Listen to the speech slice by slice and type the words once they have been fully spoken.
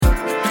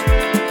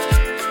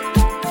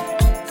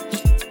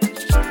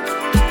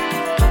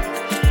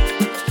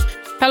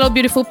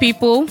beautiful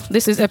people.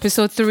 This is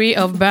episode 3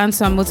 of Bands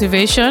and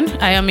Motivation.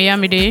 I am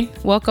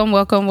Iyamide. Welcome,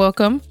 welcome,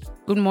 welcome.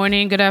 Good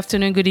morning, good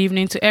afternoon, good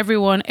evening to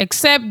everyone,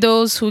 except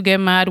those who get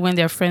mad when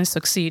their friends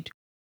succeed.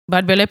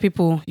 Bad belle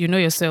people, you know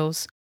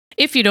yourselves.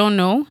 If you don't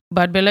know,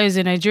 bad belle is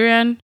a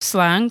Nigerian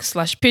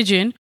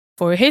slang/pidgin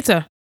for a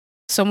hater,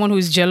 someone who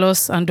is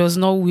jealous and does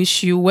not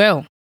wish you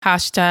well.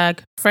 Hashtag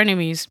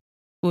frenemies.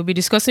 We'll be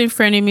discussing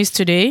frenemies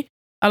today,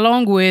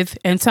 along with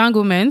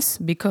entanglements,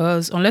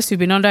 because unless you've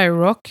been under a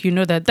rock, you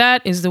know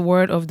that is the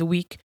word of the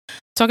week.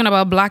 Talking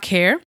about black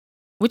hair,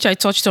 which I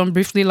touched on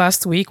briefly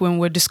last week when we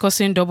were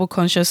discussing double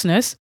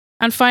consciousness.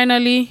 And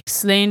finally,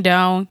 slaying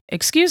down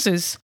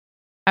excuses.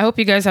 I hope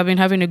you guys have been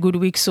having a good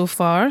week so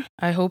far.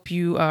 I hope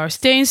you are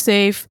staying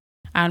safe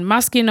and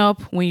masking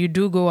up when you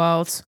do go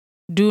out.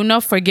 Do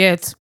not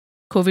forget,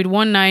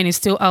 COVID-19 is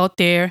still out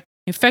there,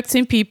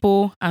 infecting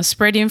people and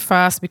spreading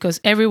fast because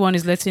everyone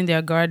is letting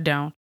their guard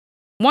down.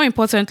 More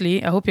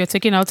importantly, I hope you're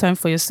taking out time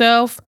for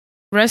yourself,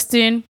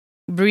 resting,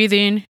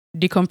 breathing,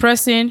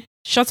 decompressing,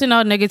 shutting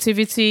out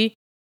negativity,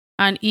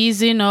 and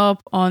easing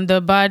up on the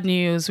bad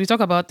news. We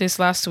talked about this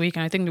last week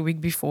and I think the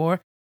week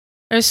before.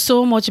 There's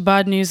so much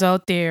bad news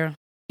out there.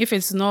 If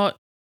it's not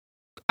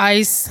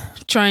ICE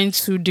trying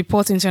to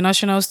deport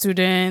international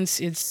students,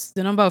 it's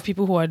the number of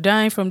people who are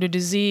dying from the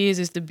disease,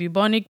 it's the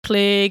bubonic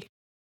plague.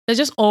 There's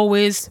just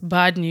always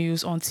bad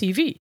news on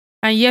TV.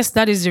 And yes,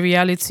 that is the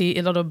reality.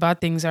 A lot of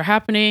bad things are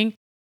happening.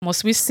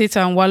 Must we sit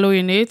and wallow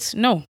in it?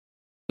 No.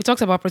 We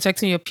talked about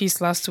protecting your peace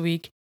last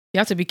week. You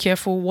have to be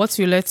careful what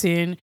you let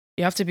in.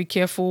 You have to be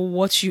careful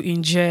what you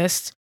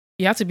ingest.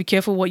 You have to be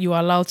careful what you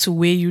allow to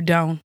weigh you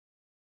down.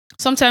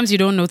 Sometimes you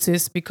don't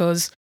notice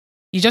because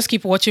you just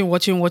keep watching.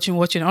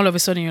 All of a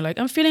sudden you're like,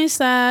 I'm feeling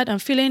sad. I'm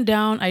feeling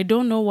down. I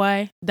don't know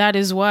why. That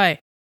is why.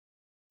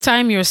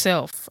 Time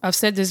yourself. I've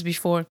said this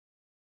before.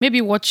 Maybe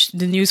watch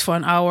the news for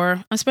an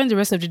hour and spend the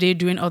rest of the day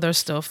doing other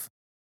stuff.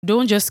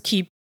 Don't just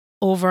keep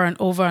over and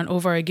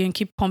over again,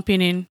 keep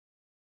pumping in,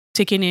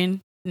 taking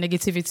in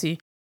negativity.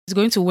 It's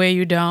going to wear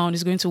you down.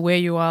 It's going to wear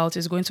you out.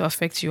 It's going to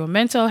affect your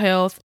mental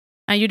health.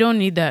 And you don't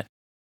need that.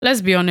 Let's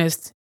be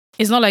honest.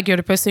 It's not like you're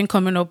the person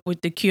coming up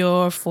with the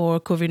cure for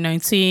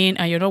COVID-19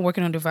 and you're not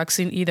working on the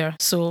vaccine either.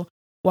 So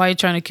why are you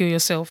trying to kill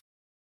yourself?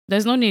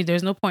 There's no need.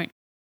 There's no point.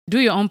 Do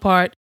your own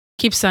part.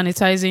 Keep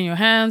sanitizing your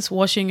hands,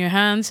 washing your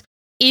hands.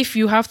 If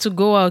you have to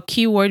go out,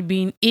 keyword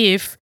being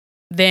if,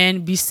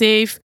 then be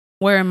safe,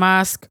 wear a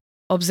mask,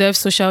 observe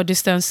social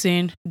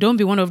distancing. Don't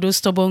be one of those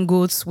stubborn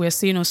goats we're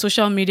seeing on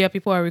social media.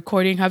 People are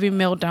recording, having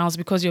meltdowns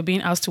because you're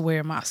being asked to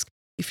wear a mask.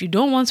 If you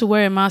don't want to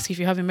wear a mask, if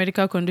you have a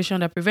medical condition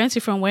that prevents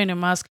you from wearing a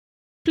mask,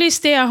 please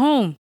stay at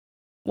home.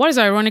 What is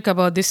ironic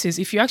about this is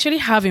if you actually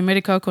have a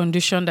medical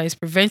condition that is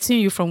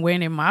preventing you from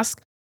wearing a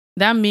mask,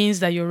 that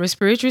means that your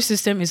respiratory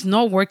system is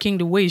not working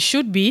the way it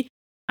should be,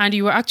 and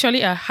you are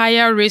actually at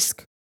higher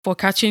risk for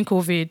catching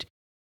COVID.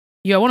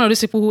 You are one of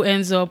those people who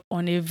ends up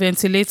on a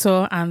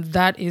ventilator, and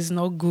that is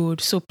not good.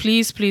 So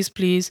please,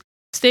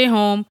 stay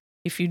home.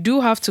 If you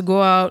do have to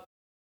go out,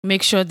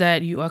 make sure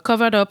that you are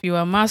covered up, you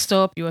are masked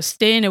up, you are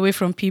staying away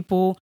from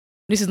people.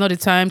 This is not the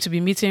time to be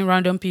meeting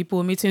random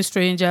people, meeting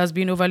strangers,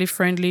 being overly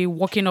friendly,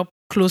 walking up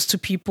close to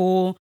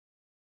people,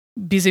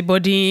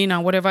 busybodying,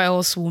 and whatever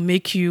else will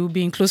make you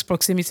be in close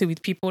proximity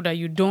with people that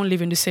you don't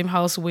live in the same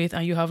house with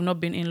and you have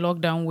not been in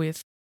lockdown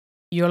with.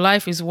 Your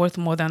life is worth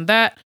more than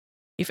that.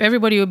 If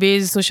everybody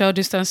obeys social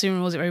distancing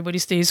rules, if everybody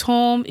stays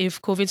home, if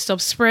COVID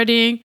stops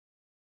spreading,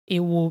 it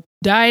will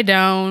die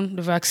down.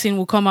 The vaccine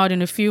will come out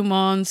in a few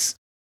months.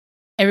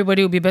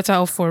 Everybody will be better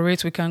off for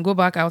it. We can go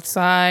back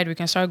outside. We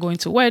can start going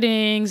to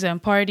weddings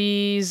and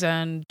parties.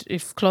 And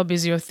if club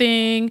is your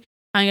thing,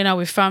 hanging out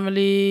with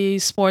family,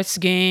 sports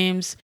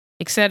games,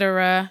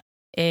 etc.,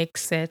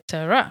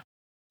 etc.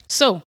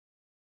 So,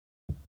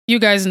 you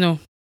guys know,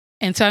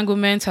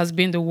 entanglement has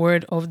been the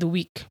word of the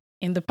week.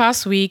 In the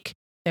past week,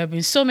 there have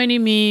been so many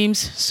memes,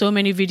 so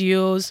many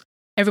videos,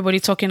 everybody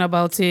talking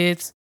about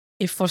it.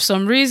 If for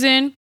some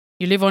reason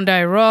you live under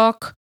a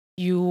rock,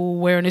 you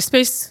were on a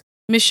space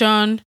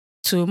mission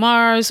to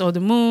Mars or the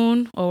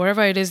moon or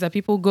wherever it is that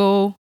people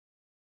go,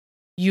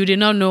 you did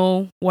not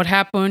know what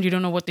happened, you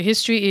don't know what the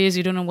history is,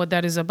 you don't know what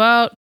that is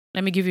about.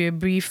 Let me give you a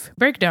brief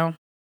breakdown.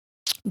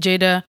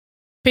 Jada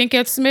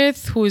Pinkett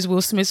Smith, who is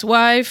Will Smith's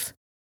wife,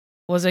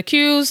 was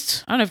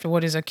accused. I don't know if the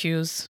word is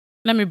accused.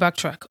 Let me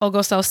backtrack.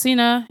 August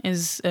Alsina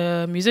is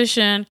a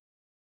musician,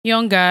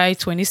 young guy,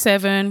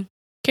 27,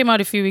 came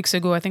out a few weeks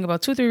ago, I think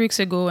about 2-3 weeks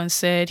ago, and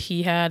said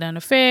he had an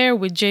affair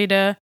with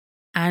Jada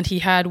and he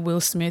had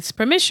Will Smith's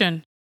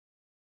permission.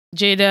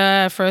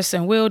 Jada first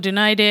and Will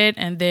denied it,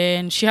 and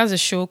then she has a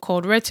show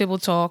called Red Table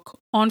Talk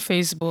on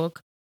Facebook.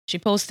 She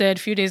posted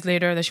a few days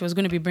later that she was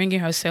going to be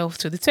bringing herself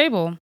to the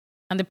table.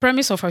 And the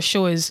premise of her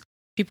show is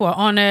people are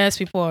honest,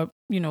 people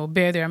are,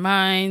 bare their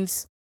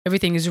minds.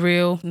 Everything is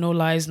real, no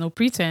lies, no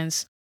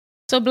pretense.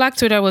 So Black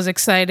Twitter was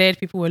excited.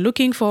 People were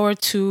looking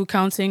forward to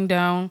counting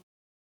down,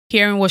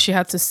 hearing what she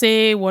had to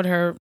say, what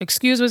her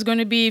excuse was going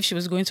to be, if she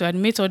was going to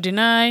admit or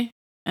deny,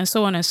 and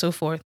so on and so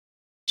forth.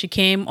 She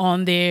came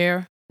on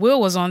there Will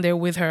was on there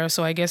with her.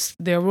 So I guess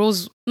their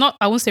roles, not,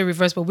 I won't say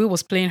reverse, but Will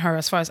was playing her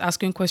as far as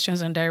asking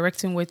questions and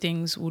directing where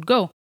things would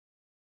go.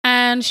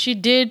 And she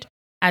did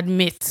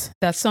admit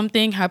that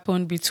something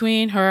happened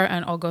between her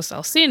and August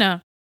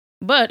Alsina.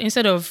 But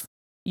instead of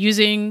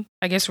using,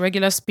 I guess,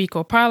 regular speak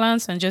or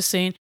parlance and just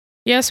saying,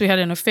 yes, we had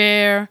an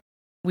affair,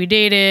 we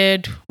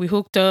dated, we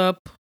hooked up,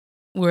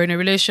 we were in a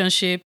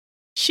relationship,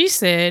 she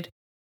said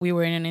we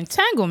were in an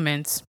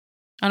entanglement.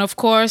 And of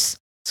course,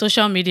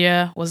 social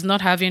media was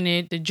not having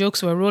it. The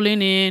jokes were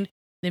rolling in,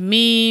 the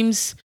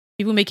memes,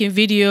 people making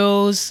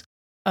videos,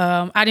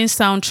 adding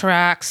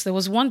soundtracks. There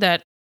was one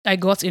that I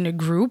got in a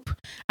group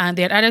and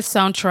they had added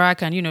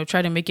soundtrack and,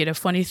 try to make it a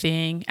funny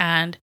thing.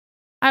 And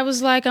I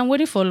was like, I'm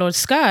waiting for Lord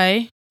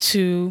Sky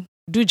to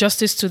do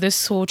justice to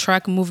this whole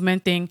track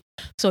movement thing.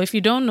 So if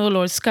you don't know,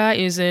 Lord Sky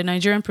is a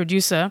Nigerian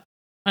producer.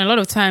 And a lot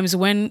of times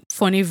when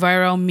funny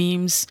viral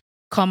memes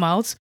come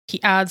out,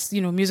 he adds,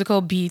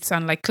 musical beats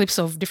and like clips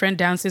of different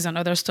dances and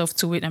other stuff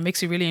to it and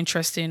makes it really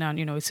interesting and,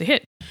 it's a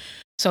hit.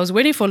 So I was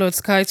waiting for Lord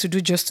Sky to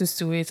do justice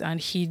to it and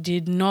he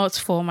did not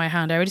fall my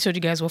hand. I already told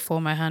you guys what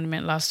fall my hand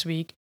meant last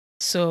week.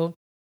 So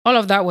all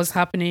of that was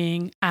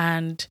happening.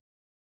 And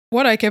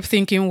what I kept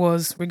thinking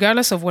was,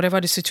 regardless of whatever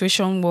the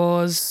situation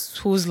was,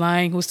 who's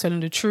lying, who's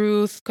telling the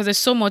truth, because there's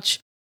so much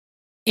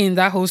in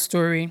that whole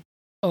story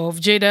of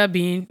Jada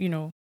being,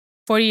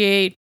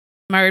 48,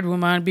 married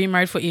woman, being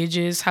married for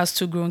ages, has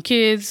 2 grown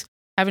kids,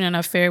 having an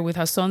affair with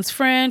her son's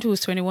friend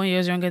who's 21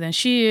 years younger than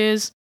she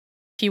is.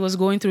 He was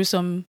going through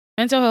some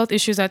mental health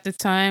issues at the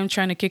time,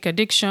 trying to kick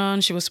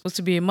addiction. She was supposed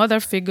to be a mother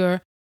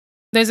figure.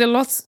 There's a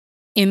lot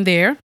in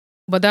there,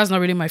 but that's not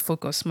really my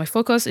focus. My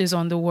focus is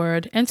on the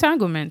word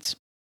entanglement.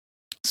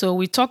 So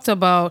we talked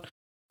about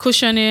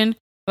cushioning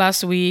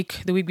last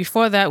week. The week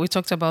before that, we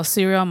talked about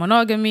serial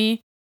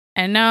monogamy.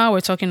 And now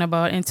we're talking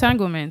about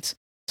entanglement.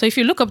 So if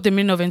you look up the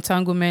meaning of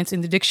entanglement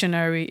in the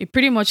dictionary, it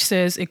pretty much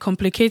says a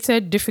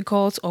complicated,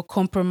 difficult, or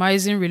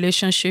compromising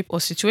relationship or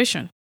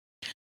situation.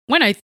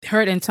 When I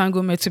heard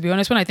entanglement, to be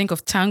honest, when I think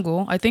of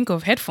tangle, I think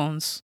of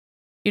headphones.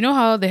 You know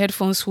how the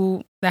headphones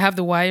that have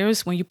the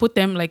wires, when you put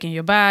them like in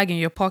your bag, in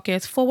your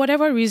pocket, for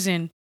whatever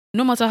reason,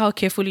 no matter how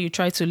carefully you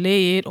try to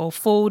lay it or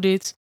fold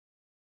it,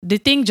 the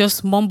thing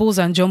just mumbles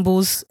and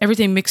jumbles,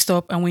 everything mixed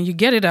up. And when you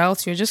get it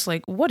out, you're just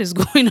like, what is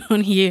going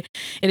on here?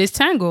 It is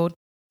tangled.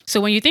 So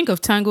when you think of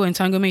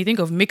entanglement, you think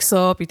of mix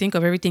up, you think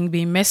of everything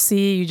being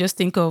messy, you just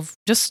think of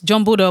just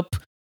jumbled up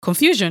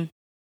confusion,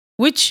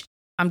 which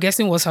I'm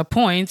guessing was her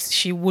point.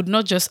 She would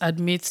not just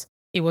admit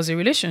it was a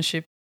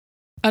relationship.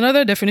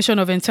 Another definition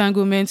of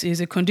entanglement is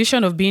a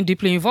condition of being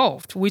deeply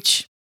involved,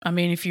 which, I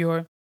mean, if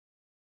you're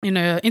in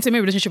an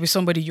intimate relationship with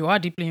somebody, you are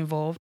deeply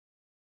involved.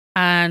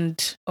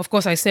 And of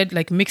course, I said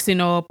like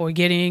mixing up or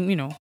getting,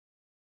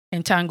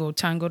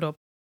 tangled up.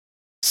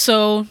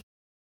 So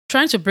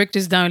trying to break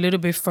this down a little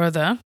bit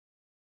further,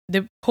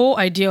 the whole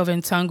idea of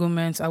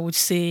entanglement, I would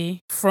say,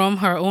 from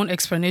her own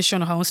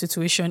explanation of her own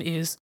situation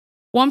is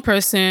one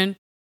person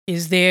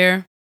is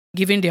there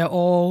giving their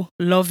all,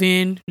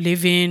 loving,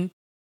 living,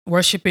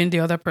 worshiping the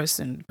other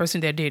person, the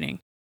person they're dating.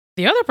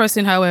 The other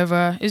person,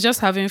 however, is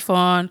just having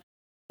fun.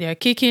 They're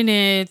kicking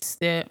it.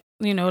 They're,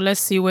 let's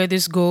see where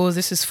this goes.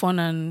 This is fun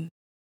and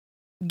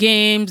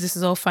games. This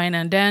is all fine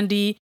and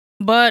dandy.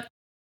 But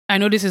I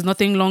know this is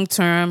nothing long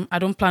term. I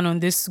don't plan on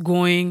this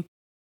going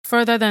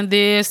further than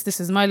this. This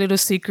is my little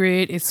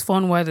secret. It's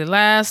fun while it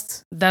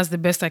lasts. That's the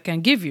best I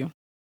can give you.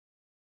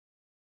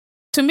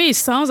 To me, it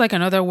sounds like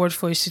another word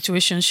for a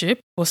situationship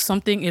or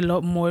something a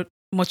lot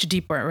much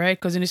deeper, right?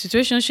 Because in a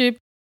situationship,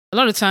 a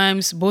lot of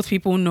times both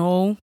people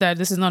know that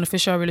this is not an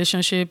official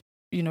relationship.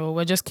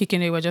 We're just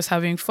kicking it. We're just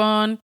having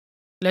fun.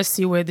 Let's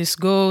see where this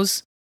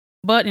goes.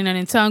 But in an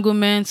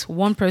entanglement,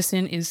 one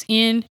person is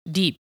in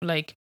deep.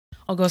 Like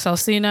August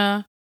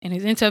Alsina in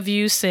his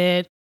interview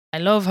said, I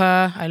love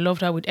her. I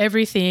loved her with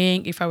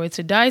everything. If I were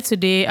to die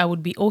today, I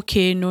would be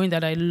okay knowing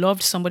that I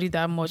loved somebody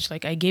that much.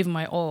 Like I gave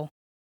my all.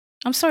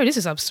 I'm sorry, this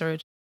is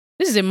absurd.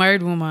 This is a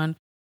married woman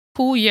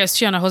who, yes,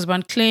 she and her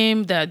husband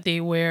claimed that they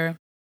were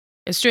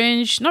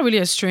estranged, not really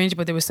estranged,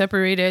 but they were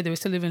separated. They were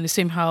still living in the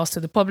same house.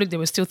 To the public, they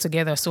were still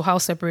together. So how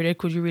separated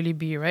could you really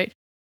be, right?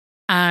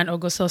 And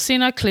August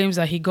Alsina claims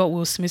that he got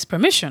Will Smith's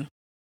permission.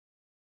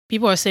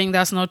 People are saying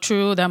that's not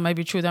true. That might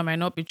be true. That might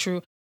not be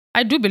true.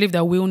 I do believe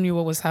that Will knew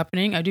what was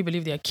happening. I do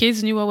believe their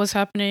kids knew what was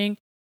happening.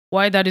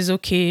 Why that is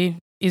okay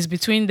is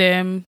between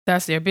them.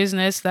 That's their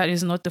business. That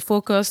is not the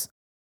focus.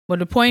 But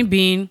the point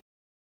being,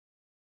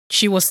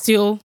 she was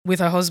still with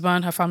her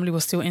husband. Her family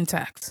was still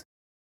intact.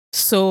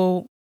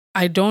 So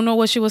I don't know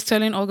what she was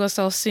telling August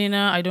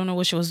Alsina. I don't know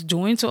what she was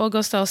doing to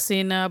August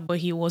Alsina, but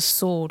he was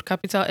sold,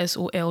 capital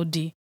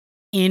SOLD,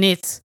 in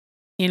it,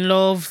 in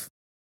love,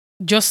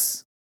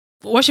 just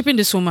worshiping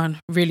this woman,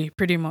 really,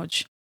 pretty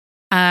much.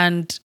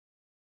 And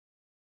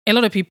a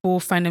lot of people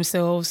find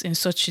themselves in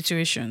such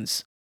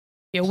situations.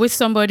 You're with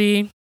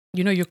somebody,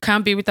 you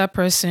can't be with that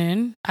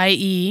person,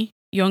 i.e.,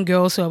 young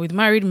girls who are with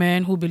married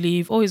men who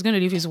believe, oh, he's going to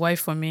leave his wife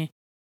for me,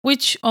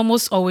 which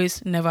almost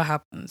always never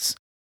happens.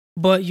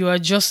 But you are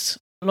just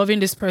loving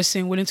this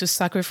person, willing to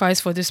sacrifice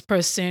for this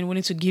person,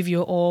 willing to give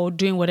your all,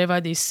 doing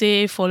whatever they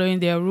say, following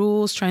their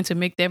rules, trying to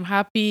make them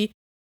happy.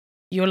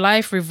 Your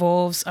life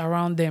revolves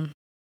around them.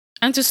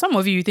 And to some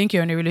of you, you think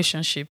you're in a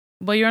relationship,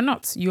 but you're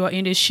not. You are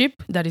in a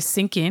ship that is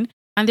sinking,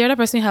 and the other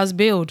person has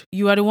bailed.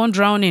 You are the one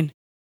drowning.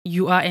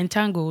 You are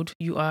entangled.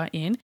 You are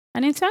in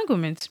an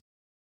entanglement.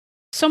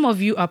 Some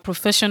of you are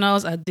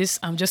professionals at this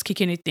I'm just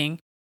kicking it thing.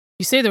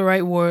 You say the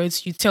right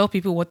words, you tell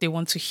people what they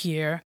want to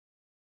hear.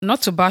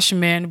 Not to bash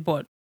men,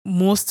 but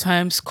most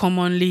times,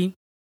 commonly,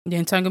 the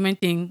entanglement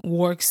thing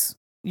works,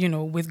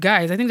 with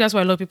guys. I think that's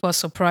why a lot of people are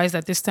surprised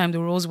that this time the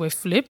roles were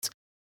flipped.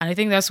 And I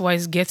think that's why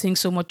it's getting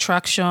so much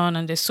traction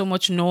and there's so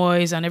much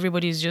noise and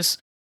everybody is just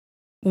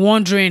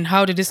wondering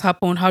how did this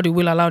happen? How did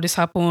Will allow this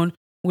happen?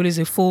 Will is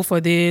a fool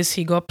for this?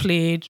 He got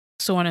played,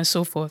 so on and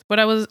so forth. But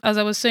as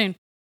I was saying,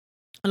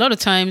 a lot of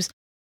times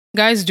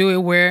guys do it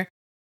where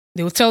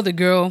they will tell the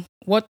girl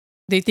what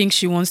they think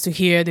she wants to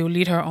hear. They will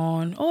lead her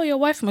on. Oh, your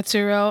wife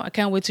material. I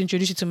can't wait to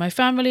introduce you to my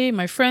family.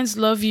 My friends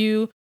love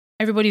you.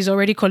 Everybody's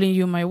already calling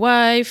you my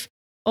wife.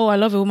 Oh, I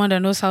love a woman that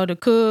knows how to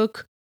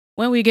cook.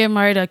 When we get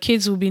married, our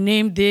kids will be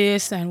named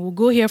this and we'll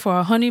go here for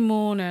our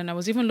honeymoon. And I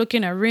was even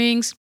looking at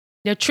rings.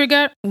 They're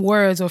trigger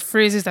words or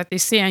phrases that they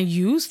say and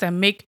use that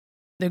make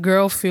the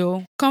girl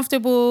feel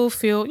comfortable,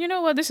 feel, you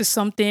know what, this is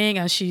something.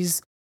 And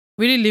she's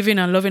really living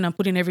and loving and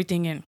putting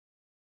everything in.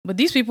 But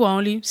these people are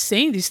only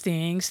saying these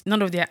things.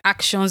 None of their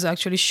actions are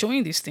actually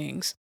showing these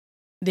things.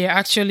 They're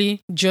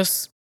actually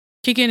just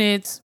kicking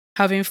it,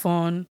 having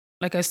fun.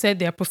 Like I said,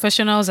 they're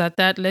professionals at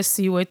that. Let's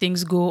see where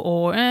things go.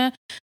 Or, I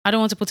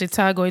don't want to put a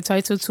tag or a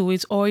title to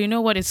it. Or, you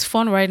know what, it's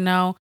fun right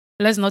now.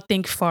 Let's not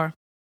think far.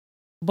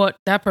 But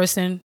that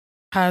person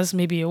has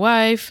maybe a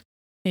wife,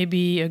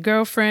 maybe a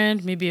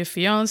girlfriend, maybe a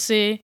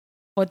fiance.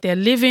 But they're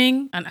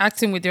living and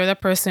acting with the other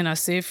person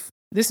as if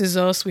this is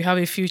us. We have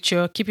a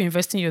future. Keep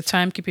investing your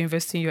time. Keep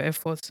investing your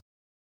efforts.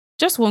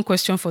 Just one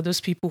question for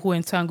those people who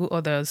entangle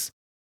others.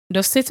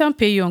 Does Satan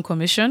pay you on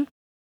commission?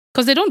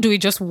 Because they don't do it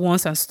just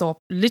once and stop.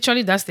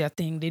 Literally, that's their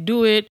thing. They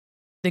do it.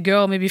 The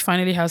girl maybe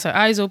finally has her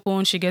eyes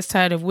open. She gets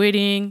tired of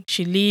waiting.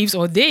 She leaves,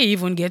 or they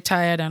even get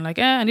tired and like,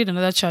 I need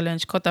another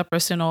challenge. Cut that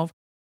person off.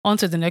 On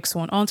to the next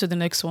one. On to the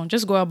next one.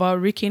 Just go about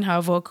wreaking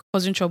havoc,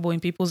 causing trouble in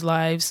people's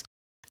lives.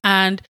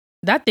 And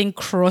that thing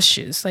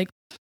crushes. Like,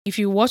 if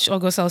you watch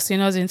August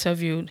Alsina's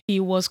interview, he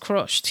was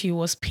crushed. He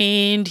was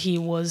pained.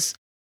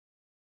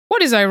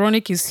 What is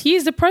ironic is he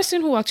is the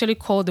person who actually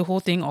called the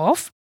whole thing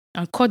off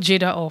and cut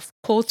Jada off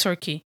cold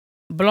turkey,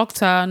 blocked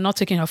her, not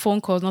taking her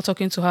phone calls, not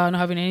talking to her, not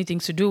having anything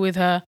to do with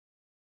her.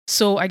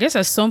 So I guess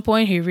at some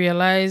point he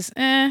realized,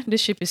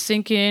 this ship is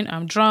sinking.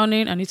 I'm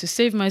drowning. I need to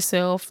save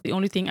myself. The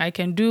only thing I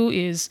can do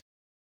is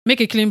make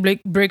a clean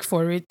break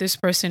for it. This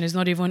person is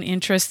not even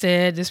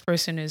interested. This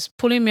person is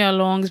pulling me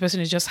along. This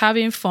person is just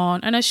having fun.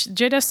 And as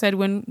Jada said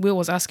when Will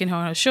was asking her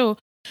on her show,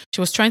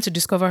 she was trying to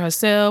discover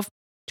herself.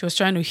 She was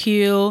trying to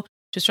heal.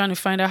 She was trying to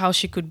find out how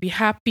she could be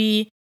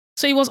happy.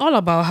 So it was all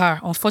about her.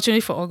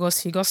 Unfortunately for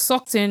August, he got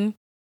sucked in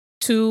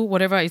to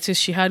whatever it is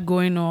she had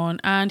going on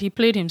and he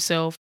played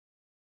himself.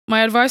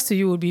 My advice to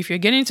you would be if you're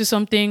getting into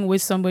something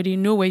with somebody,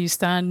 know where you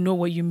stand, know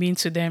what you mean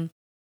to them.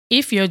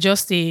 If you're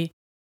just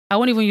I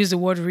won't even use the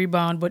word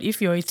rebound, but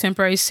if you're a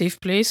temporary safe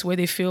place where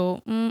they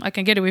feel, I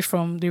can get away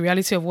from the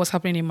reality of what's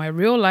happening in my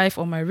real life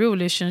or my real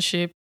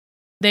relationship,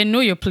 then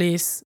know your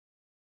place.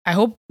 I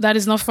hope that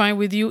is not fine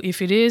with you.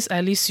 If it is,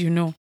 at least you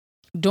know.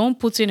 Don't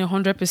put in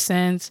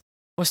 100%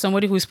 or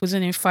somebody who is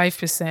putting in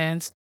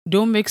 5%.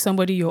 Don't make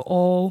somebody your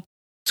all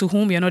to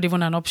whom you're not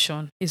even an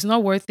option. It's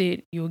not worth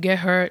it. You'll get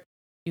hurt.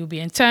 You'll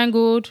be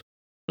entangled.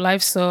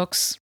 Life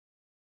sucks.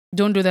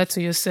 Don't do that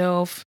to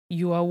yourself.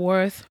 You are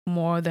worth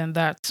more than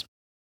that.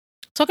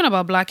 Talking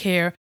about black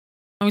hair,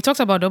 when we talked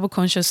about double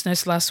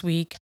consciousness last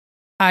week,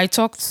 I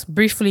talked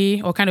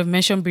briefly or kind of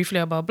mentioned briefly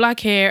about black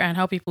hair and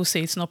how people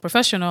say it's not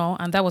professional.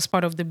 And that was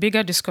part of the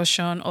bigger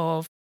discussion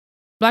of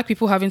black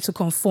people having to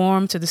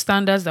conform to the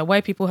standards that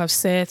white people have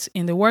set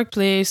in the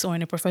workplace or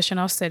in a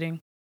professional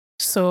setting.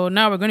 So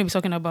now we're going to be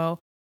talking about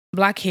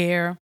black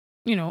hair,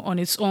 on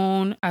its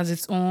own as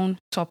its own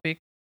topic.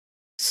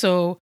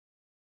 So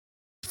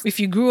if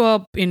you grew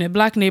up in a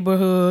black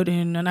neighborhood,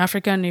 in an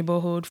African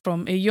neighborhood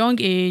from a young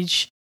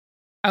age,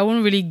 I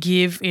won't really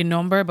give a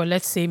number, but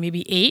let's say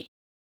maybe 8.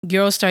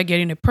 Girls start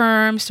getting a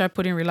perm, start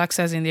putting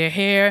relaxers in their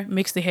hair,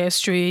 makes the hair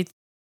straight,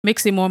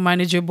 makes it more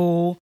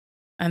manageable,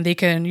 and they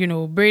can,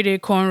 braid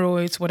it,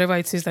 cornrow it, whatever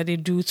it is that they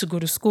do to go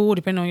to school,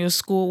 depending on your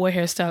school, what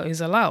hairstyle is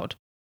allowed.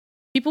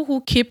 People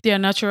who keep their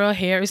natural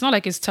hair, it's not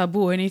like it's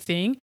taboo or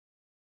anything.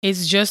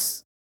 It's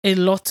just a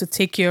lot to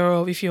take care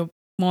of. If your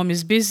mom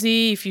is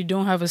busy, if you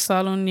don't have a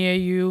salon near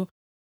you,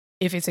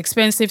 if it's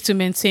expensive to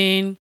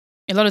maintain,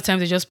 a lot of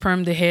times they just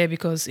perm the hair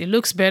because it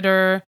looks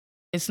better.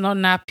 It's not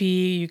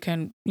nappy. You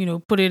can,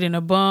 put it in a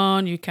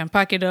bun. You can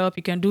pack it up.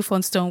 You can do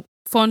fun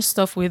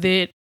stuff with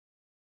it.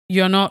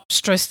 You're not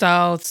stressed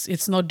out.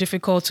 It's not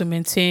difficult to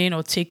maintain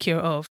or take care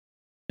of.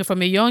 So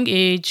from a young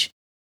age,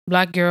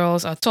 black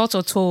girls are taught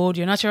or told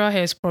your natural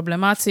hair is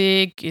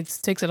problematic. It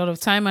takes a lot of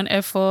time and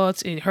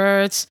effort. It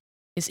hurts.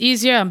 It's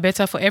easier and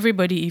better for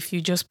everybody if you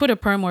just put a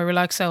perm or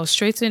relaxer or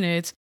straighten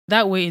it.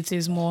 That way it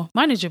is more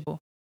manageable.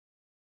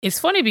 It's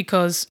funny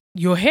because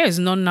your hair is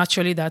not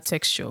naturally that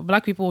texture.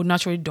 Black people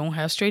naturally don't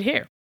have straight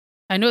hair.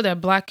 I know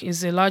that black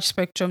is a large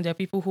spectrum. There are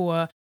people who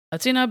are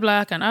Latina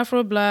black and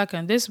Afro black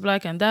and this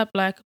black and that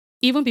black.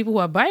 Even people who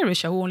are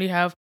biracial who only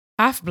have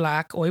half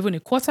black or even a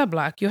quarter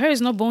black. Your hair is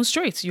not bone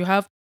straight. You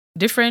have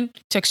different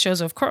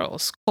textures of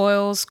curls,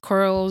 coils,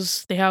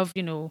 curls. They have,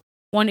 1A,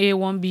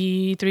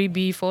 1B,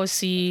 3B,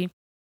 4C.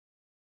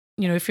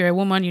 If you're a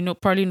woman,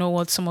 probably know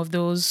what some of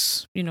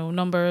those,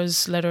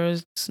 numbers,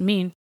 letters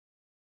mean.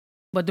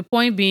 But the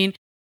point being,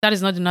 that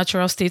is not the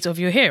natural state of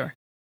your hair.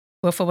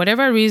 But for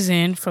whatever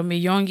reason, from a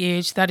young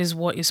age, that is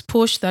what is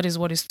pushed, that is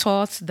what is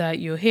taught, that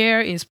your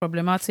hair is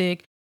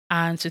problematic.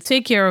 And to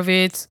take care of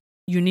it,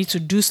 you need to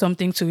do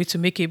something to it to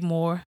make it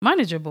more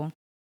manageable.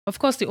 Of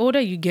course, the older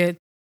you get,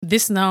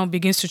 this now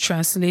begins to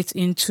translate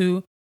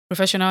into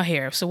professional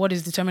hair. So, what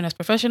is determined as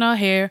professional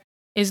hair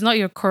is not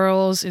your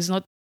curls, is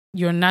not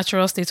your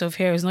natural state of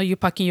hair, is not you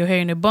packing your hair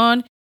in a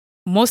bun.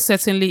 Most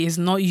certainly is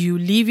not you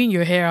leaving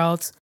your hair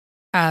out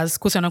as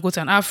quote unquote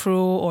an afro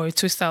or a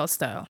twist out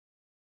style.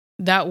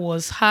 That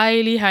was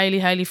highly, highly,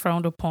 highly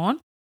frowned upon.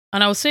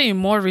 And I would say in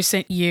more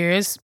recent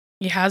years,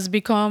 it has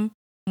become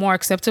more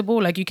acceptable.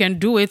 Like you can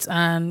do it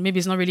and maybe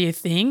it's not really a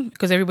thing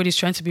because everybody's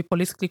trying to be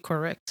politically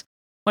correct.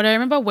 But I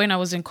remember when I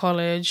was in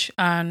college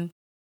and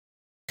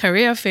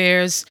career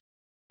fairs,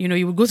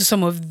 you would go to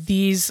some of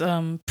these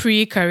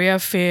pre-career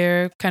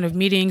fair kind of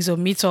meetings or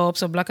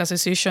meetups or Black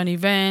Association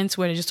events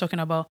where they're just talking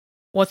about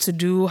what to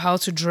do, how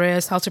to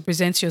dress, how to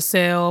present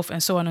yourself,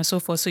 and so on and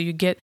so forth. So you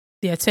get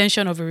the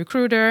attention of a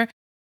recruiter.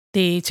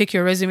 They take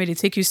your resume, they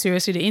take you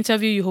seriously, they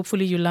interview you.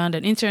 Hopefully, you land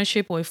an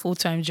internship or a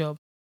full-time job.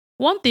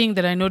 One thing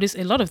that I noticed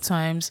a lot of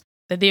times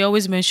that they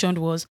always mentioned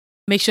was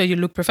make sure you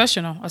look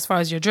professional as far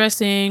as your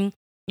dressing,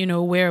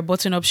 wear a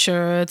button-up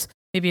shirt,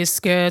 maybe a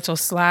skirt or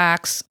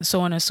slacks,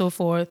 so on and so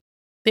forth.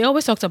 They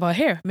always talked about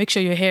hair. Make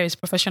sure your hair is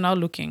professional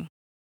looking.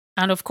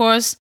 And of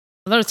course,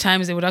 a lot of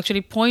times they would actually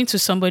point to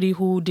somebody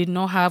who did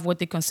not have what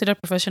they consider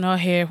professional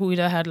hair, who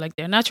either had like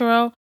their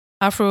natural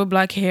Afro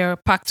black hair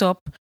packed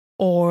up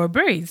or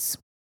braids.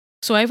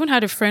 So I even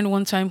had a friend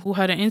one time who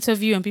had an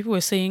interview and people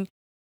were saying,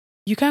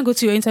 you can't go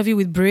to your interview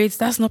with braids.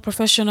 That's not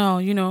professional.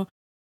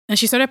 And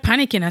she started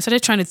panicking and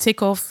started trying to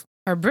take off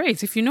her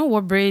braids. If you know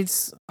what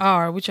braids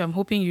are, which I'm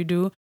hoping you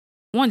do,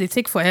 one, they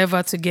take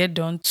forever to get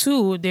done.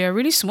 Two, they are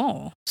really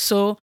small.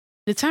 So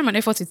the time and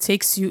effort it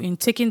takes you in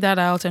taking that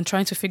out and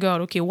trying to figure out,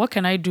 okay, what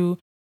can I do?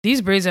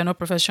 These braids are not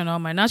professional.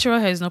 My natural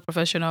hair is not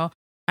professional.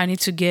 I need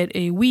to get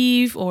a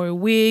weave or a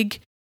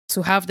wig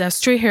to have that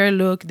straight hair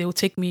look. They will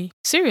take me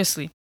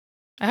seriously.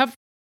 I have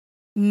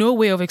no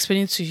way of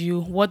explaining to you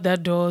what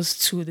that does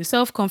to the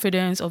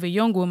self-confidence of a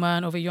young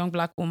woman, of a young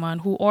Black woman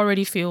who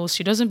already feels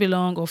she doesn't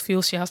belong or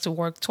feels she has to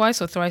work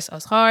twice or thrice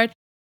as hard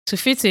to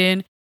fit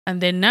in. And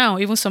then now,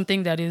 even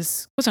something that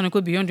is quote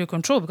unquote beyond your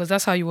control, because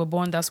that's how you were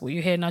born, that's what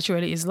your hair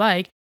naturally is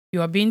like.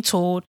 You are being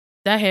told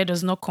that hair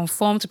does not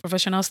conform to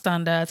professional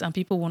standards and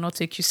people will not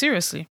take you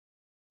seriously.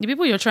 The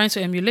people you're trying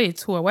to emulate,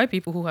 who are white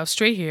people who have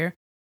straight hair,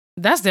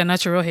 that's their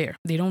natural hair.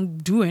 They don't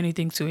do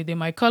anything to it. They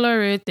might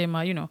color it, they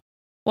might,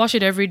 wash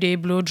it every day,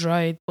 blow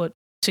dry it, but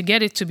to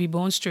get it to be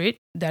bone straight,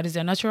 that is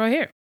their natural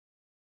hair.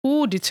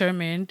 Who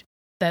determined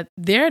that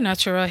their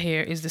natural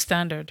hair is the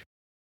standard?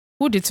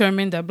 Who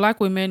determined that Black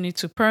women need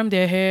to perm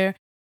their hair,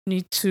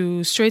 need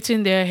to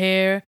straighten their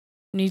hair,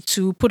 need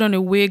to put on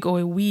a wig or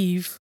a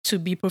weave to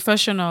be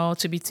professional,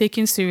 to be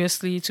taken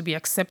seriously, to be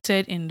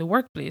accepted in the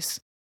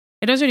workplace?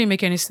 It doesn't really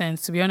make any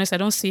sense. To be honest, I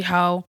don't see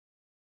how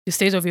the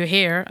state of your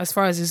hair, as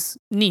far as it's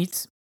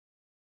neat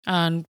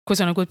and quote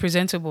unquote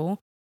presentable,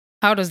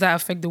 how does that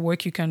affect the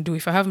work you can do?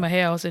 If I have my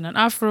hair out in an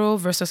afro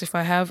versus if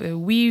I have a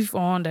weave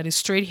on that is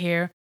straight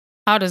hair,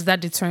 how does that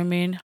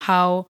determine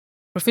how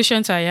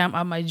proficient I am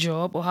at my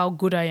job or how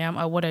good I am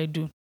at what I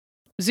do?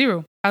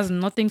 Zero. Has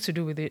nothing to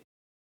do with it.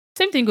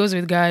 Same thing goes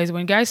with guys.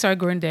 When guys start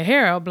growing their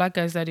hair out, Black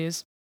guys that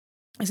is,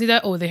 I see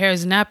that, oh, the hair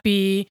is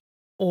nappy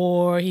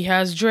or he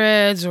has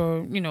dreads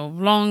or,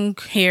 long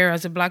hair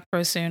as a Black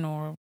person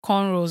or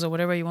cornrows or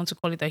whatever you want to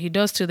call it that he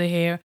does to the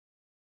hair.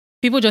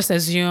 People just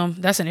assume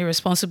that's an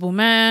irresponsible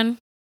man.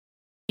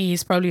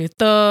 He's probably a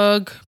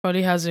thug,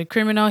 probably has a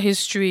criminal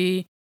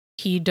history.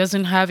 He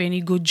doesn't have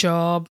any good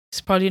job.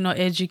 He's probably not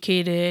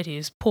educated.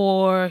 He's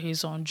poor.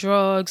 He's on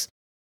drugs.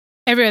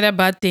 Every other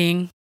bad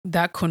thing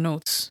that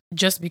connotes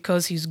just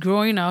because he's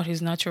growing out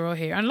his natural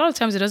hair. And a lot of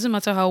times it doesn't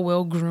matter how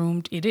well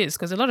groomed it is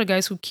because a lot of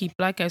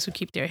Black guys who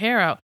keep their hair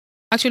out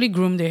actually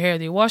groom their hair.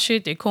 They wash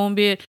it, they comb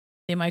it,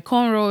 they might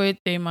cornrow it,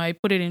 they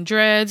might put it in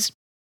dreads.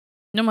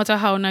 No matter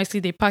how nicely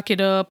they pack it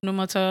up, no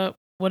matter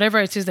whatever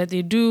it is that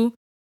they do,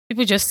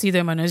 people just see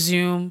them and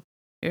assume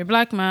you're a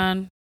Black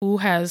man who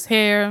has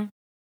hair,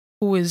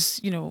 who is,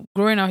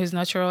 growing out his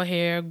natural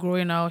hair,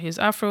 growing out his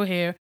afro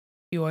hair.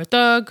 You're a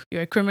thug,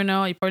 you're a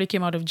criminal, you probably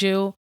came out of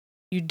jail.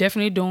 You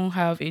definitely don't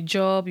have a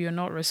job, you're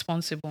not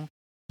responsible.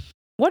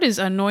 What is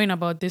annoying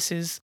about this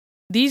is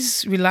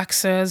these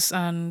relaxers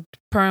and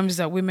perms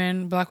that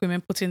black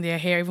women put in their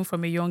hair even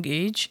from a young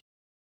age,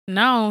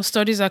 now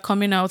studies are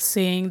coming out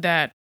saying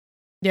that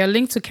they are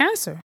linked to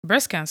cancer,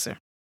 breast cancer.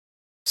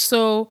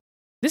 So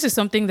this is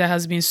something that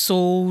has been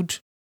sold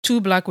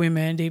to black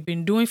women. They've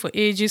been doing for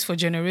ages, for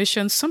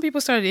generations. Some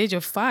people start at the age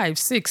of 5,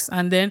 6,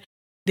 and then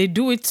they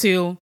do it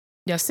till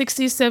their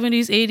 60s,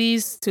 70s,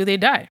 80s, till they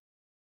die.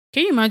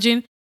 Can you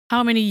imagine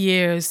how many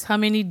years, how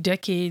many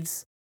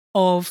decades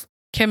of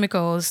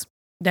chemicals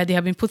that they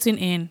have been putting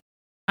in?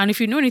 And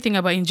if you know anything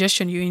about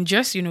ingestion, you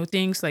ingest,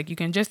 things like you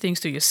can ingest things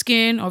to your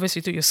skin,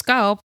 obviously to your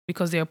scalp,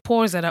 because there are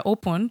pores that are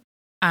open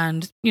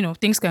and,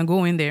 things can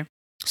go in there.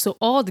 So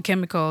all the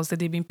chemicals that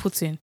they've been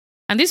putting,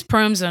 and these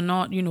perms are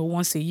not,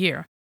 once a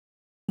year.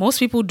 Most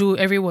people do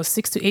every,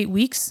 6 to 8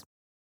 weeks.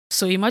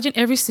 So imagine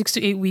every 6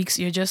 to 8 weeks,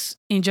 you're just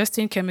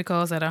ingesting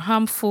chemicals that are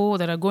harmful,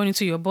 that are going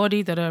into your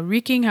body, that are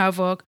wreaking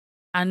havoc.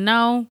 And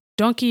now,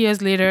 donkey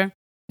years later,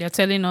 they're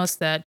telling us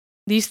that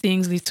these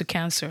things lead to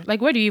cancer.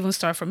 Like, where do you even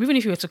start from? Even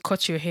if you were to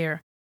cut your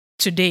hair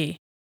today,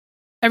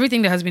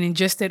 everything that has been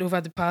ingested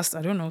over the past,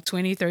 I don't know,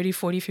 20, 30,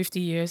 40, 50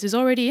 years is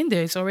already in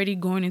there. It's already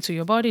going into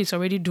your body. It's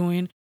already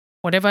doing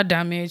whatever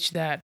damage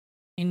that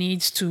it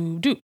needs to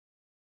do.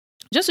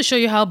 Just to show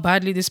you how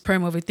badly this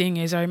perm of a thing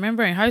is, I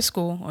remember in high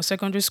school or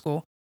secondary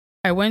school,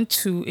 I went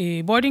to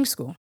a boarding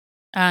school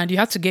and you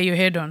had to get your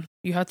hair done.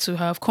 You had to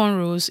have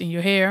cornrows in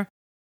your hair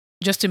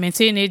just to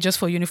maintain it, just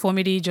for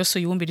uniformity, just so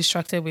you won't be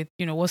distracted with,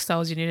 what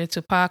styles you needed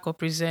to pack or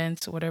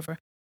present or whatever.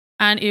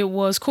 And it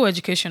was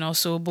co-education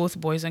also,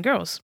 both boys and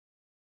girls.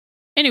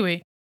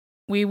 Anyway,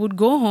 we would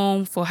go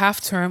home for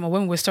half term or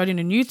when we were starting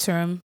a new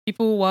term,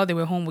 people while they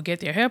were home would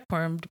get their hair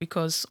permed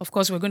because of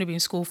course we're going to be in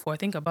school for I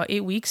think about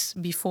 8 weeks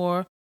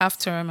before half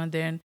term and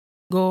then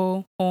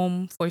go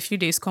home for a few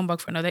days, come back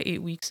for another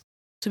 8 weeks.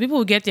 So people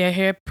would get their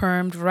hair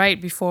permed right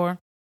before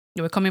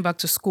they were coming back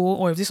to school,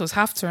 or if this was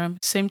half term,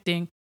 same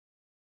thing.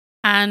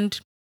 And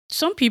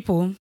some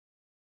people,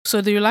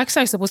 so the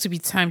relaxer is supposed to be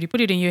timed. You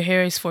put it in your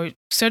hair, it's for a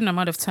certain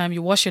amount of time,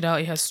 you wash it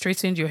out, it has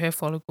straightened your hair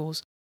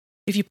follicles.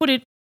 If you put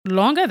it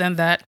longer than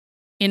that,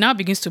 it now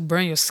begins to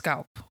burn your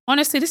scalp.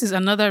 Honestly, this is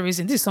another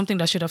reason. This is something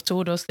that should have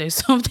told us there's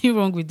something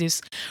wrong with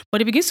this.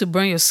 But it begins to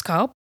burn your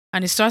scalp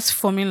and it starts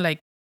forming like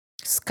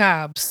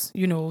scabs,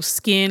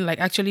 skin like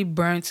actually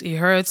burnt. It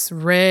hurts,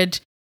 red,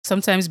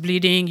 sometimes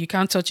bleeding. You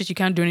can't touch it. You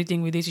can't do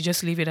anything with it. You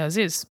just leave it as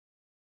is.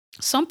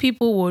 Some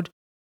people would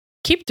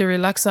keep the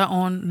relaxer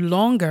on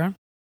longer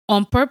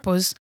on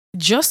purpose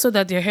just so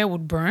that their hair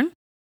would burn.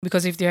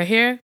 Because if their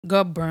hair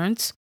got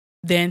burnt,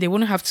 then they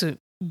wouldn't have to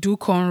do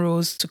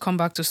cornrows to come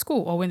back to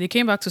school. Or when they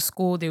came back to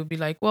school, they would be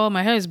like, well,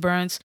 my hair is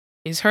burnt,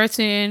 it's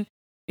hurting,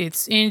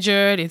 it's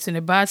injured, it's in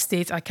a bad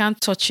state, I can't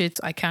touch it,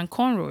 I can't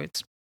cornrow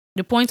it.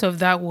 The point of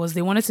that was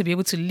they wanted to be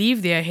able to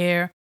leave their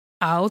hair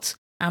out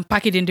and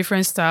pack it in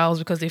different styles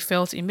because they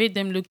felt it made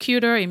them look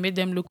cuter, it made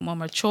them look more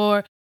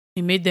mature,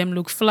 it made them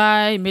look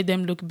fly, it made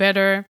them look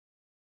better.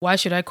 Why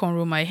should I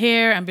cornrow my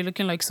hair and be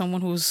looking like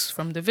someone who's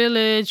from the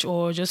village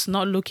or just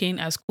not looking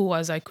as cool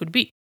as I could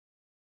be?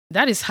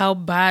 That is how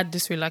bad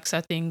this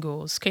relaxer thing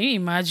goes. Can you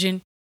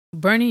imagine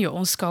burning your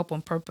own scalp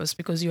on purpose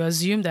because you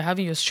assume that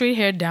having your straight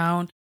hair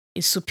down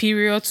is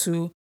superior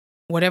to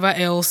whatever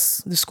else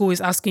the school is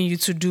asking you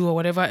to do or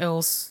whatever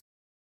else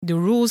the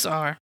rules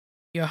are?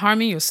 You're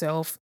harming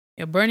yourself.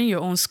 You're burning your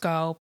own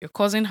scalp. You're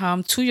causing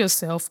harm to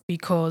yourself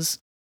because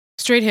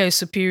straight hair is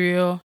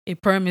superior. A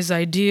perm is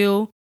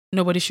ideal.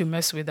 Nobody should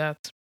mess with that.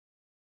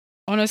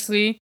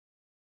 Honestly,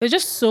 there's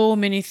just so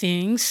many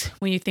things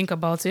when you think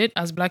about it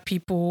as Black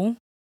people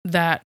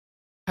that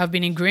have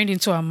been ingrained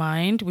into our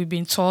mind. We've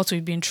been taught,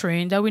 we've been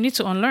trained that we need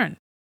to unlearn.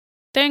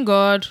 Thank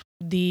God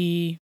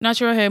the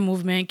natural hair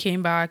movement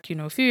came back,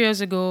 a few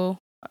years ago,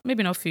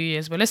 maybe not a few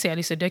years, but let's say at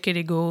least a decade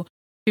ago.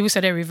 People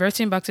started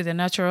reverting back to their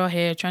natural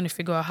hair, trying to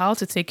figure out how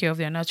to take care of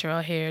their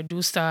natural hair,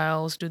 do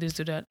styles, do this,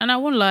 do that. And I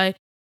won't lie,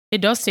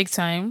 it does take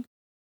time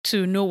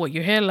to know what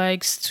your hair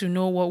likes, to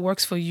know what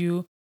works for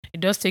you. It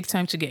does take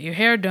time to get your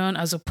hair done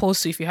as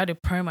opposed to if you had a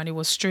perm and it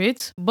was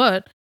straight.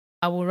 But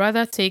I would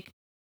rather take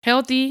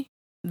healthy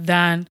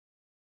than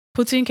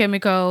putting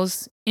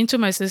chemicals into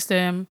my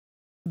system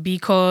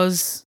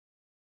because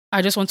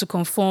I just want to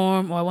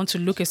conform or I want to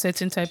look a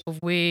certain type of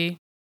way,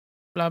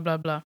 blah, blah,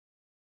 blah.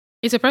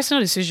 It's a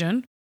personal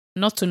decision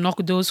not to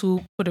knock those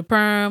who put a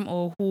perm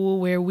or who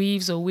wear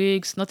weaves or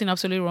wigs. Nothing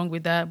absolutely wrong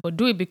with that, but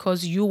do it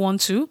because you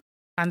want to.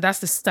 And that's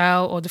the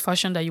style or the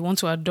fashion that you want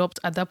to adopt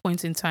at that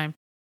point in time.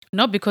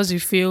 Not because you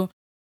feel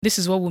this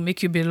is what will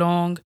make you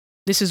belong.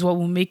 This is what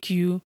will make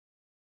you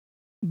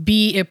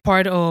be a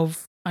part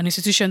of an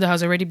institution that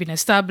has already been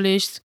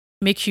established,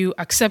 make you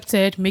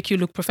accepted, make you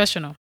look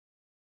professional.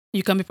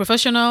 You can be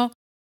professional,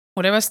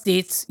 whatever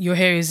state your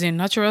hair is in,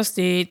 natural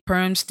state,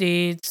 perm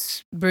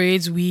state,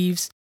 braids,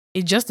 weaves.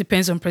 It just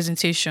depends on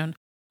presentation.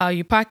 How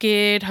you pack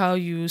it, how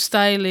you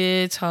style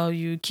it, how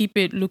you keep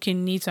it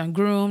looking neat and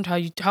groomed,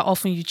 how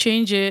often you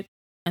change it,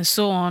 and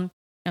so on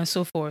and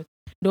so forth.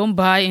 Don't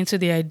buy into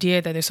the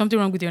idea that there's something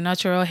wrong with your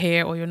natural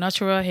hair or your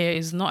natural hair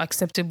is not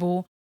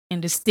acceptable in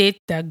the state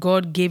that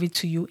God gave it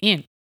to you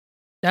in.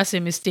 That's a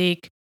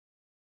mistake.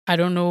 I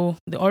don't know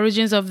the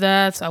origins of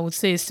that. I would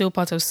say it's still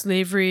part of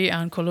slavery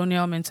and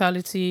colonial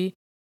mentality,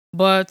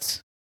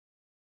 but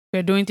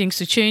we're doing things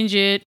to change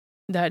it.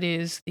 That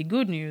is the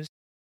good news.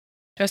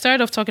 So I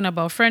started off talking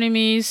about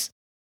frenemies.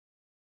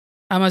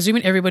 I'm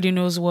assuming everybody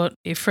knows what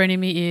a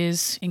frenemy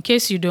is. In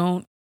case you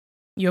don't,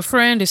 your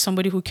friend is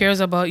somebody who cares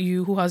about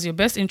you, who has your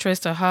best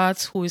interest at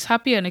heart, who is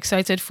happy and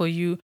excited for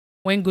you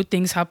when good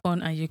things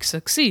happen and you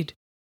succeed.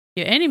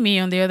 Your enemy,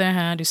 on the other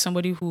hand, is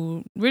somebody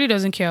who really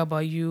doesn't care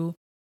about you,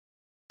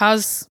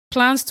 has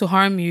plans to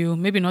harm you,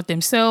 maybe not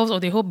themselves, or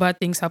they hope bad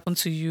things happen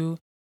to you.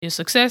 Your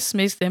success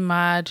makes them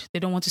mad. They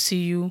don't want to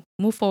see you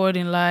move forward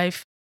in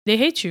life. They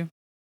hate you.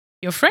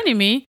 Your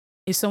frenemy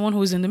is someone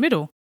who's in the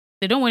middle.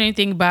 They don't want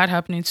anything bad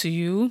happening to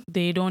you.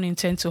 They don't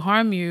intend to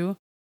harm you,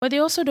 but they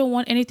also don't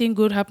want anything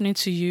good happening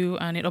to you,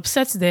 and it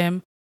upsets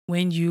them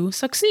when you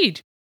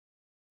succeed.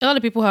 A lot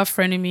of people have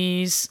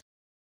frenemies.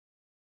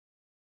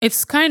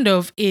 It's kind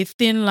of a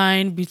thin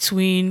line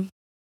between,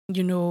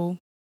 you know,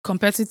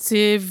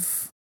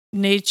 competitive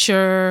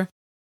nature,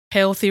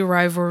 healthy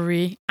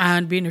rivalry,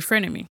 and being a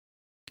frenemy.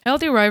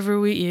 Healthy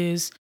rivalry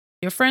is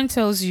your friend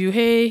tells you,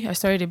 hey, I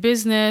started a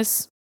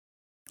business.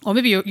 Or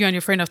maybe you and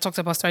your friend have talked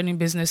about starting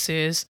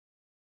businesses.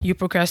 You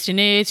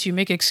procrastinate, you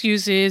make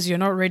excuses, you're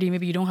not ready,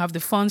 maybe you don't have the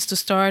funds to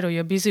start, or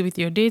you're busy with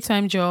your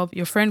daytime job.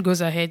 Your friend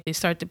goes ahead, they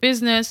start the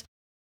business,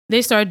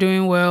 they start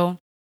doing well.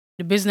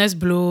 The business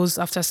blows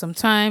after some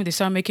time, they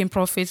start making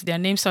profits, their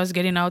name starts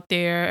getting out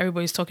there,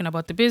 everybody's talking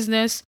about the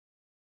business.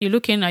 You're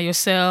looking at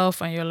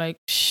yourself and you're like,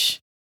 shh,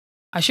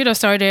 I should have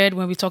started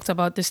when we talked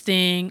about this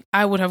thing.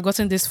 I would have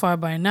gotten this far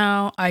by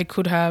now. I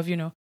could have,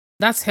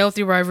 that's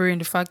healthy rivalry in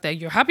the fact that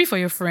you're happy for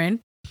your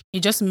friend. It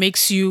just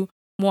makes you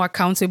more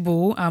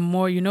accountable and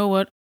more, you know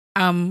what,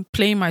 I'm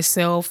playing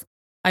myself.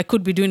 I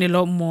could be doing a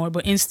lot more,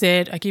 but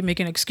instead I keep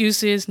making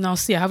excuses. Now,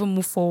 see, I haven't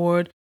moved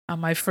forward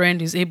and my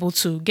friend is able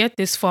to get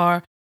this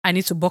far. I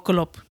need to buckle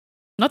up.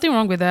 Nothing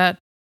wrong with that.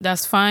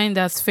 That's fine.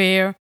 That's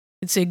fair.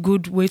 It's a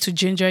good way to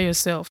ginger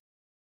yourself.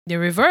 The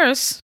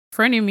reverse,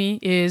 frenemy,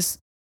 is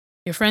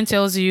your friend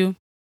tells you,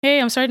 hey,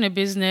 I'm starting a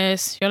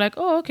business. You're like,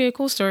 oh, okay,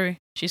 cool story.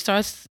 She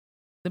starts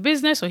the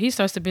business or he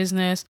starts the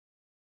business.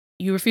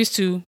 You refuse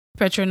to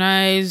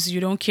patronize.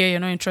 You don't care. You're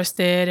not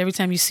interested. Every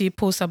time you see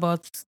posts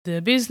about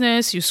the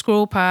business, you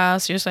scroll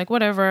past. You're just like,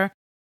 whatever.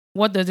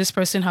 What does this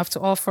person have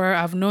to offer?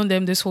 I've known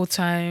them this whole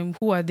time.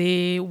 Who are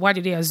they? Why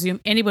did they assume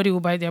anybody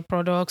will buy their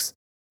products?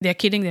 They're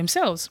kidding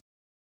themselves.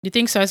 The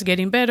thing starts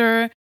getting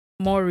better,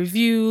 more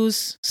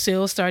reviews,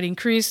 sales start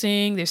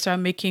increasing, they start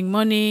making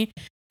money,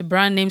 the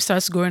brand name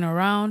starts going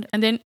around,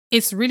 and then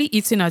it's really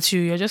eating at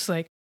you. You're just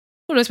like,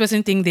 who does this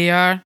person think they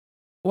are?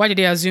 Why did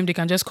they assume they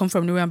can just come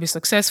from nowhere and be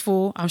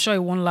successful? I'm sure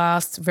it won't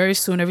last. Very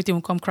soon, everything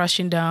will come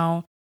crashing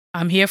down.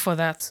 I'm here for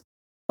that.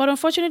 But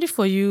unfortunately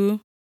for you,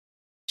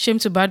 shame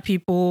to bad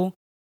people,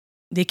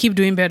 they keep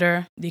doing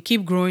better, they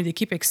keep growing, they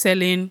keep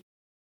excelling.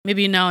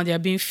 Maybe now they are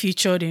being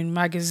featured in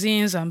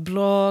magazines and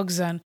blogs,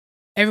 and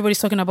everybody's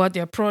talking about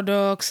their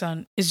products,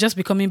 and it's just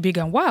becoming big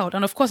and wild.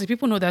 And of course, if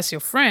people know that's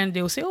your friend,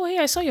 they will say, oh, hey,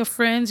 I saw your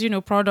friend's,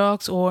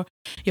 products or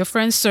your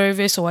friend's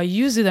service, or I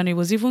used it and it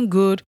was even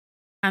good.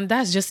 And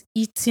that's just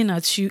eating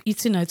at you,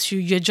 eating at you.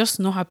 You're just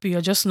not happy. You're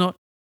just not,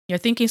 you're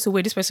thinking, so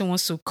wait, this person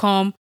wants to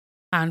come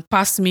and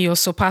pass me or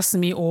surpass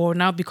me or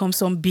now become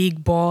some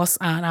big boss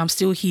and I'm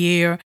still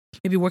here,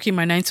 maybe working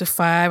my 9 to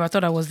 5. I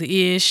thought I was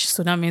the ish.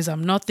 So that means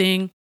I'm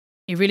nothing.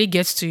 It really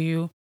gets to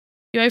you.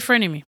 You're a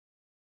frenemy.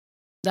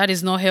 That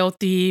is not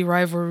healthy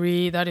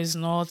rivalry. That is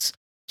not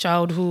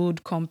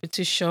childhood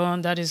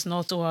competition. That is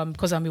not, oh,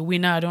 because I'm a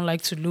winner, I don't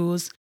like to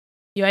lose.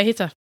 You're a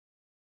hater.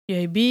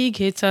 You're a big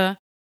hater.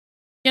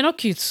 You're not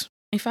cute.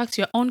 In fact,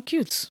 you're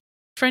uncute.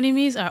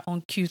 Frenemies are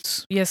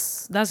uncute.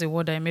 Yes, that's a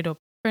word I made up.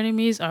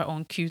 Frenemies are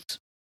uncute.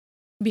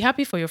 Be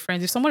happy for your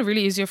friends. If someone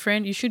really is your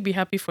friend, you should be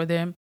happy for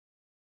them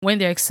when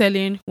they're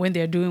excelling, when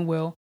they're doing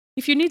well.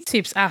 If you need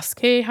tips, ask,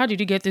 hey, how did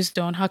you get this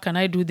done? How can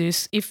I do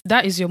this? If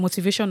that is your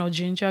motivation or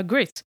ginger,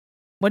 great.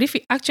 But if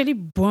it actually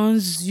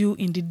burns you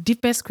in the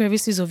deepest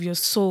crevices of your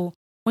soul,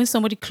 when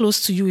somebody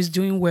close to you is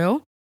doing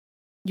well,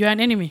 you're an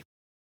enemy.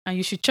 And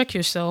you should check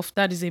yourself.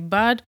 That is a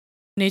bad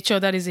nature.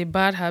 That is a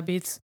bad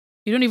habit.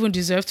 You don't even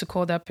deserve to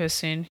call that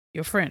person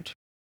your friend.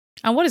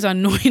 And what is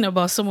annoying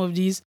about some of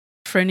these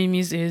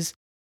frenemies is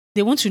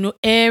they want to know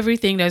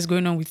everything that's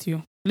going on with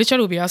you.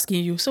 Literally will be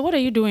asking you, so what are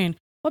you doing?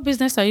 What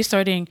business are you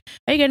starting?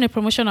 Are you getting a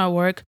promotion at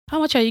work? How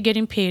much are you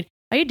getting paid?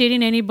 Are you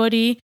dating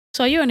anybody?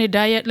 So are you on a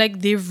diet?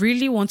 Like they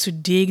really want to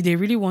dig. They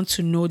really want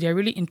to know. They're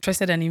really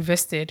interested and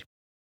invested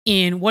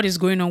in what is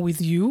going on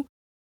with you.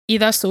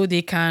 Either so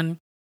they can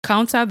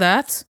counter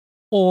that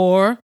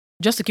or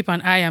just to keep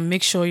an eye and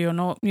make sure you're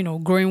not,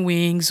 growing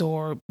wings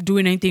or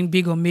doing anything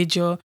big or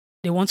major.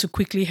 They want to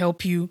quickly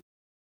help you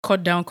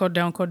cut down, cut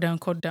down, cut down,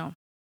 cut down.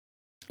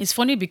 It's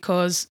funny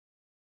because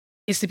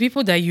it's the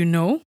people that you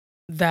know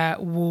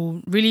that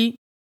will really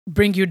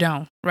bring you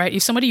down, right?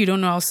 If somebody you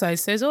don't know outside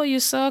says, oh, you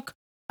suck,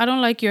 I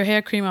don't like your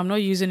hair cream, I'm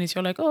not using it.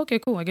 You're like, oh, okay,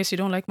 cool. I guess you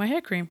don't like my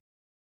hair cream.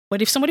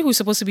 But if somebody who's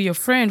supposed to be your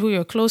friend, who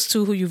you're close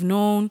to, who you've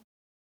known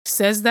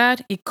says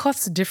that, it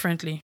cuts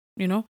differently,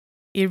 you know?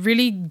 It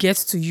really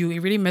gets to you. It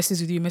really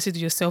messes with you, messes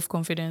with your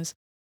self-confidence.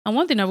 And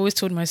one thing I've always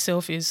told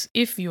myself is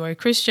if you are a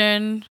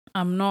Christian,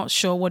 I'm not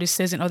sure what it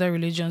says in other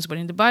religions, but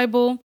in the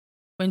Bible,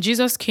 when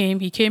Jesus came,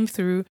 he came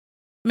through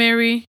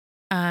Mary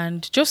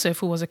and Joseph,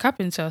 who was a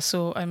carpenter.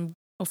 So I'm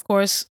of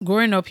course,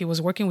 growing up, he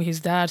was working with his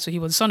dad. So he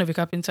was the son of a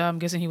carpenter. I'm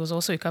guessing he was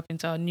also a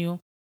carpenter, knew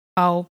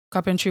how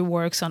carpentry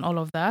works and all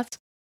of that.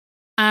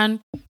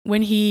 And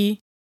when he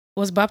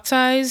was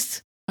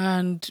baptized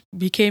and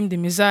became the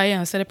Messiah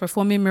and started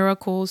performing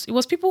miracles, it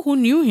was people who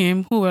knew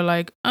him who were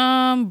like,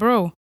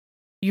 bro,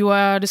 you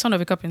are the son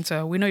of a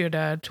carpenter. We know your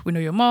dad. We know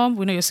your mom.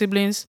 We know your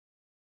siblings.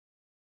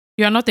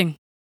 You are nothing.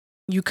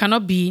 You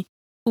cannot be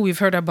who we've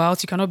heard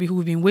about. You cannot be who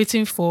we've been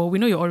waiting for. We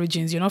know your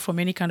origins. You're not from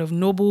any kind of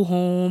noble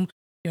home.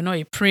 You're not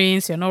a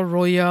prince. You're not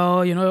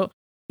royal.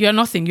 You're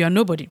nothing. You are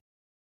nobody.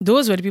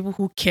 Those were the people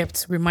who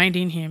kept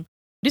reminding him,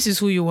 this is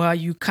who you are.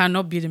 You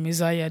cannot be the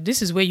Messiah.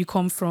 This is where you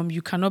come from.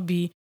 You cannot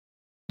be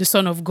the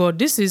Son of God.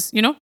 This is,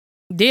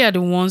 they are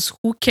the ones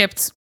who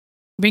kept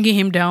bringing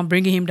him down,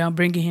 bringing him down,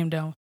 bringing him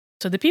down.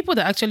 So the people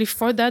that actually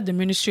furthered the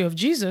ministry of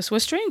Jesus were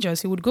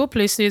strangers. He would go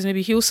places,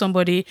 maybe heal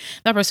somebody.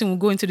 That person would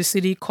go into the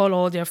city, call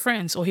all their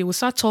friends, or he would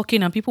start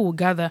talking and people would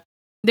gather.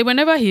 They were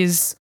never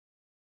his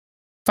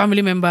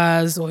family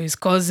members or his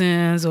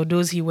cousins or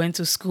those he went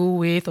to school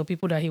with or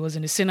people that he was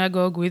in the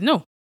synagogue with.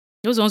 No,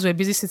 those ones were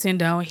busy sitting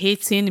down,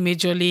 hating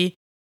majorly,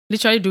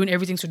 literally doing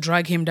everything to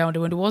drag him down. They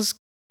were the ones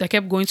that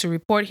kept going to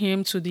report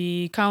him to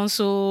the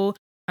council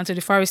and to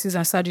the Pharisees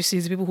and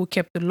Sadducees, the people who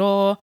kept the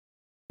law.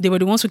 They were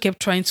the ones who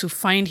kept trying to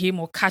find him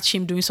or catch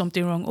him doing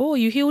something wrong. Oh,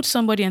 you healed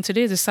somebody and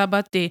today is the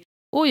Sabbath day.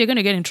 Oh, you're going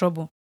to get in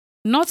trouble.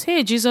 Not,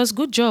 hey, Jesus,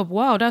 good job.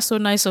 Wow, that's so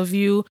nice of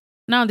you.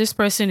 Now this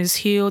person is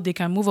healed. They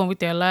can move on with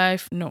their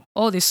life. No,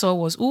 all they saw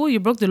was, oh, you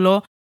broke the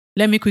law.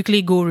 Let me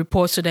quickly go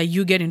report so that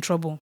you get in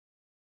trouble.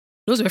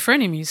 Those were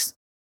frenemies.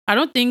 I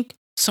don't think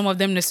some of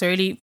them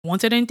necessarily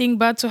wanted anything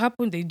bad to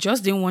happen. They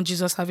just didn't want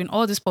Jesus having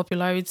all this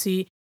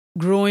popularity,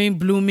 growing,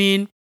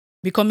 blooming,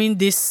 becoming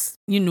this,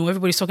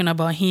 everybody's talking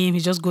about him. He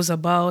just goes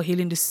about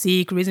healing the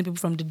sick, raising people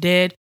from the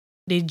dead.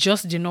 They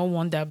just did not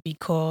want that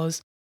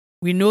because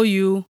we know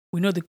you.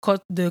 We know the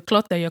cloth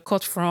that you're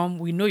cut from.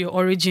 We know your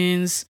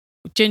origins.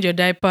 We changed your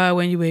diaper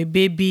when you were a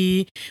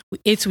baby. We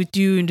ate with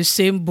you in the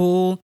same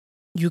bowl.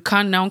 You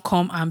can't now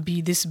come and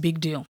be this big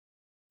deal.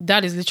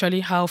 That is literally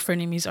how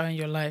frenemies are in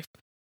your life.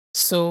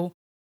 So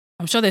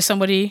I'm sure there's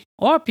somebody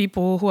or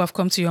people who have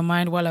come to your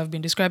mind while I've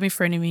been describing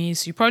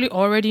frenemies. You probably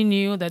already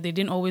knew that they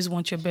didn't always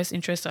want your best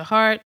interest at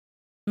heart.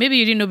 Maybe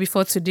you didn't know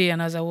before today,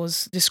 and as I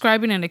was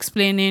describing and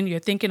explaining, you're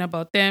thinking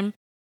about them.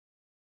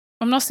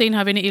 I'm not saying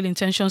have any ill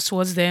intentions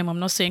towards them. I'm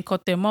not saying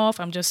cut them off.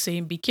 I'm just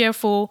saying be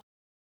careful.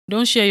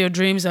 Don't share your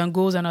dreams and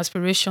goals and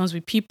aspirations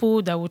with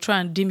people that will try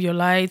and dim your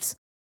light.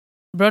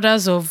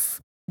 Brothers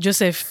of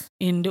Joseph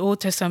in the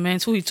Old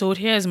Testament, who he told,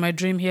 here's my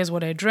dream, here's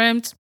what I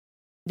dreamt.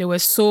 They were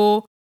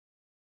so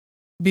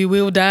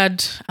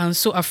bewildered and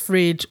so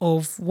afraid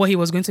of what he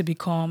was going to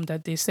become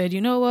that they said,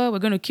 you know what, we're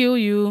going to kill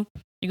you.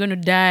 You're going to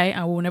die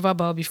and we'll never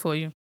bow before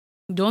you.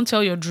 Don't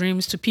tell your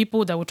dreams to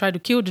people that will try to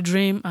kill the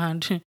dream,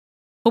 and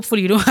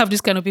hopefully you don't have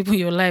this kind of people in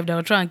your life that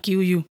will try and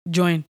kill you.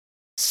 Join.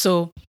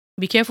 So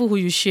be careful who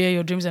you share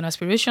your dreams and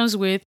aspirations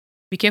with.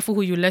 Be careful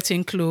who you let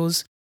in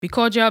close. Be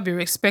cordial, be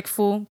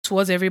respectful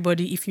towards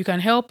everybody. If you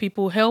can help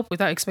people, help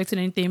without expecting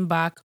anything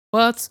back.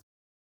 But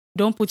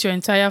don't put your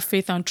entire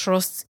faith and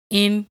trust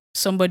in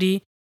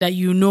somebody that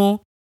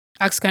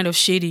acts kind of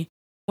shady.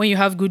 When you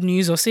have good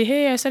news or say,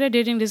 hey, I started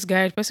dating this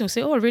guy, the person will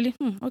say, oh, really?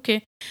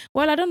 Okay.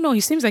 Well, I don't know.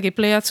 He seems like a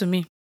player to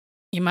me.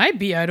 He might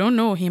be. I don't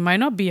know. He might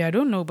not be. I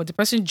don't know. But the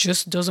person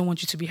just doesn't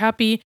want you to be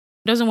happy,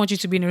 doesn't want you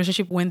to be in a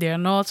relationship when they are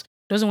not,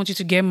 doesn't want you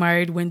to get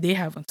married when they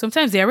haven't.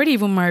 Sometimes they're already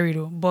even married,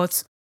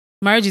 but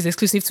marriage is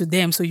exclusive to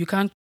them, so you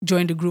can't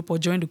join the group or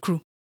join the crew.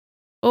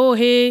 Oh,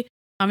 hey,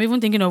 I'm even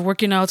thinking of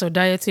working out or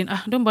dieting.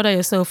 Don't bother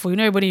yourself.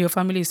 Everybody in your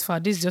family is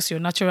fat. This is just your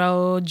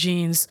natural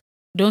genes.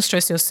 Don't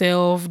stress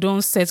yourself.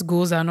 Don't set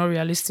goals that are not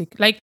realistic.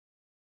 Like,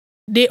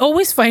 they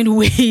always find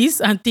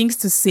ways and things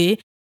to say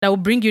that will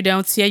bring you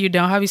down, tear you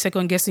down, have you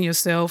second guessing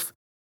yourself.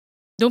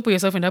 Don't put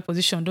yourself in that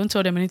position. Don't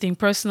tell them anything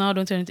personal.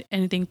 Don't tell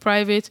anything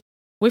private.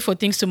 Wait for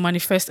things to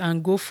manifest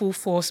and go full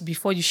force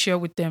before you share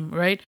with them,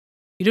 right?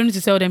 You don't need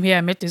to tell them, hey,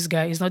 I met this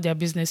guy. It's not their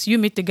business. You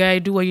meet the guy,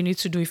 do what you need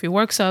to do. If it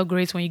works out,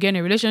 great. When you get in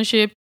a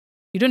relationship,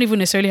 you don't even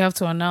necessarily have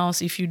to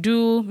announce. If you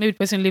do, maybe the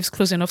person lives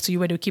close enough to you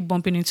where they'll keep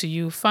bumping into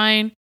you.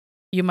 Fine.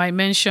 You might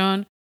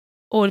mention,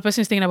 oh, the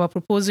person is thinking about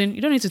proposing.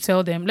 You don't need to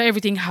tell them. Let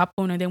everything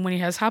happen. And then when it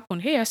has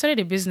happened, hey, I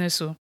started a business.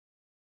 So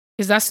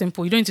it's that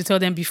simple. You don't need to tell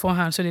them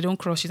beforehand so they don't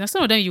crush it. And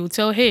some of them you will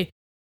tell, hey,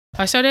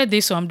 I started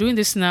this, so I'm doing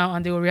this now.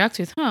 And they will react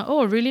with,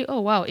 oh, really?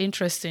 Oh, wow,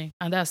 interesting.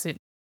 And that's it.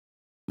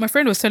 My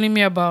friend was telling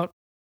me about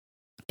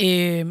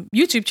a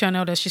YouTube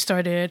channel that she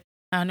started.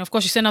 And of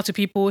course, she sent out to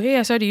people, hey,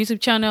 I started a YouTube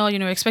channel,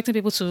 expecting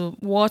people to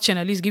watch and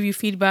at least give you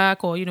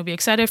feedback or, be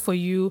excited for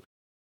you.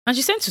 And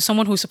she sent to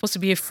someone who's supposed to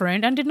be a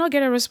friend and did not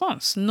get a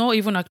response. No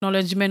even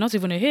acknowledgement, not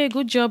even a, hey,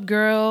 good job,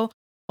 girl.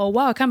 Or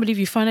wow, I can't believe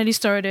you finally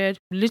started.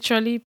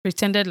 Literally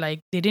pretended like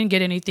they didn't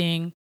get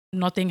anything,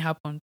 nothing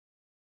happened.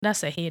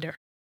 That's a hater.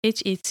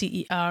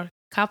 HATER,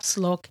 caps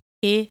lock,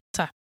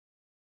 hater.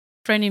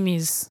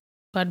 Frenemies,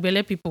 bad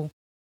belly people.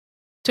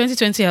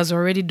 2020 has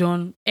already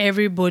done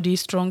everybody's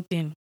strong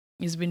thing.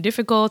 It's been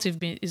difficult,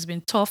 it's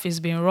been tough,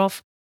 it's been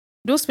rough.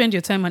 Don't spend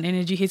your time and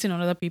energy hating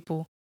on other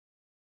people.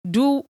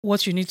 Do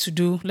what you need to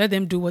do. Let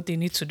them do what they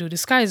need to do. The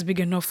sky is big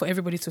enough for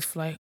everybody to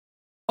fly.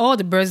 All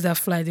the birds that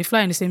fly, they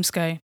fly in the same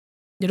sky.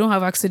 They don't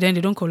have accident,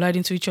 they don't collide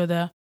into each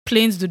other.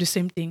 Planes do the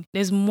same thing.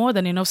 There's more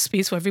than enough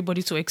space for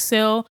everybody to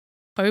excel,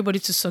 for everybody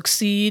to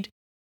succeed,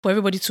 for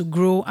everybody to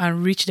grow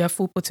and reach their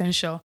full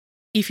potential.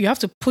 If you have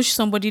to push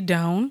somebody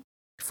down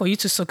for you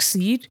to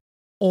succeed,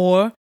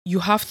 or you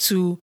have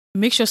to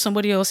make sure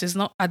somebody else is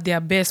not at their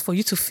best for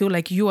you to feel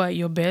like you are at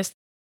your best,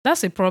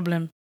 that's a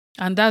problem.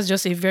 And that's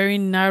just a very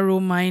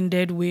narrow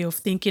minded way of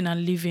thinking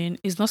and living.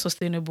 It's not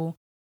sustainable.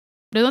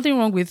 There's nothing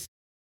wrong with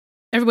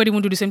everybody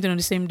won't do the same thing on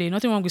the same day.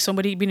 Nothing wrong with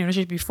somebody being in a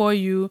relationship before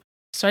you,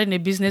 starting a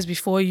business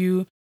before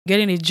you,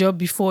 getting a job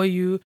before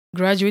you,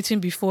 graduating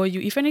before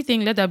you. If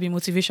anything, let that be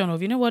motivation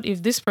of, you know what,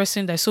 if this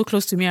person that's so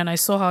close to me and I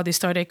saw how they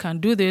started can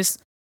do this,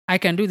 I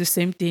can do the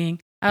same thing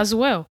as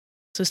well.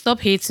 So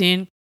stop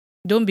hating.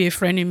 Don't be a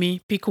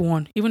frenemy. Pick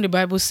one. Even the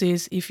Bible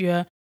says, if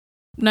you're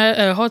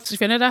hot, if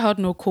you're neither hot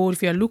nor cold,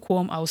 if you're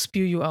lukewarm, I'll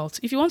spew you out.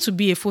 If you want to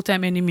be a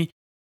full-time enemy,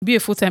 be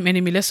a full-time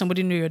enemy. Let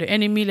somebody know you're the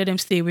enemy. Let them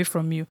stay away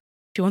from you.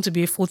 If you want to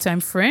be a full-time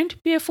friend,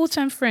 be a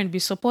full-time friend. Be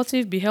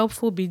supportive, be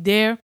helpful, be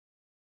there.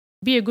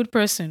 Be a good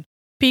person.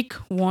 Pick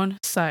one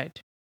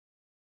side.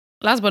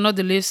 Last but not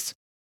the least,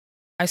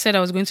 I said I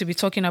was going to be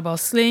talking about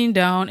slaying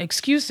down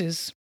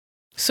excuses.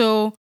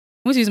 So I'm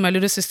going to use my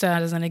little sister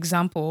as an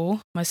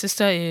example. My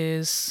sister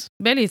is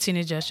barely a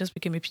teenager. She just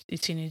became a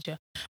teenager.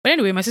 But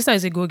anyway, my sister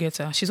is a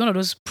go-getter. She's one of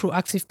those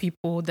proactive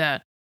people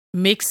that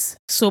makes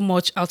so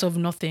much out of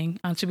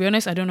nothing. And to be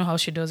honest, I don't know how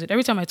she does it.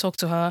 Every time I talk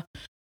to her,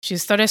 she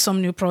started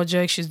some new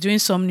project. She's doing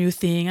some new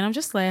thing. And I'm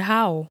just like,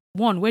 how?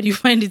 One, where do you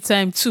find the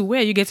time? Two, where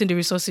are you getting the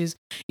resources?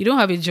 You don't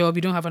have a job.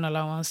 You don't have an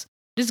allowance.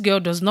 This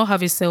girl does not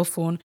have a cell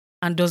phone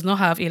and does not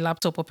have a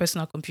laptop or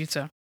personal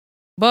computer.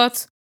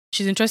 But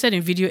she's interested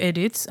in video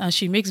edits and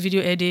she makes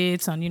video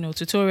edits and,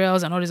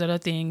 tutorials and all these other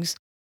things.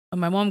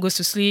 When my mom goes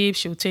to sleep,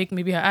 she'll take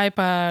maybe her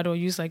iPad or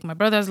use like my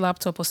brother's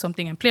laptop or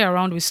something and play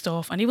around with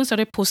stuff and even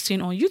started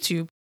posting on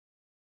YouTube.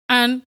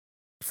 And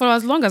for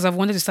as long as I've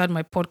wanted to start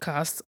my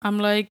podcast, I'm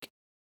like,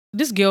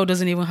 this girl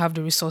doesn't even have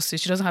the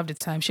resources. She doesn't have the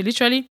time. She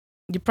literally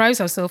deprives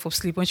herself of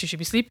sleep when she should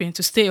be sleeping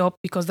to stay up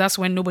because that's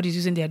when nobody's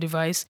using their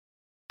device,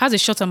 has a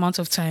short amount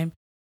of time,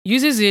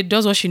 uses it,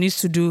 does what she needs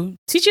to do,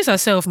 teaches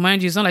herself,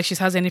 mind you, it's not like she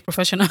has any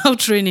professional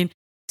training,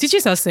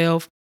 teaches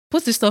herself,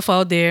 puts this stuff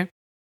out there,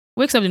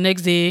 wakes up the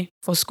next day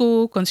for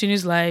school,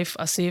 continues life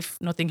as if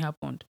nothing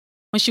happened.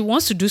 When she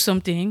wants to do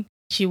something,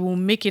 she will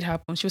make it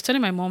happen. She was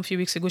telling my mom a few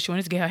weeks ago she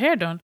wanted to get her hair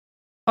done.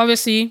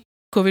 Obviously,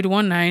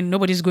 COVID-19,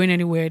 nobody's going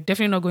anywhere,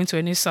 definitely not going to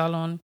any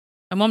salon.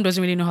 My mom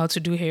doesn't really know how to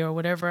do hair or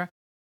whatever.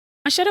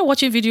 I started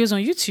watching videos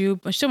on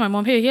YouTube and she told my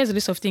mom, hey, here's a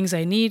list of things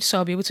I need so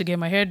I'll be able to get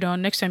my hair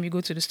done. Next time you go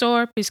to the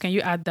store, please can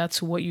you add that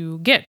to what you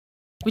get?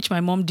 Which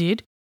my mom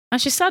did. And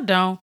she sat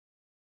down,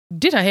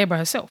 did her hair by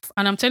herself.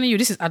 And I'm telling you,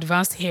 this is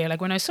advanced hair. Like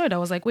when I saw it, I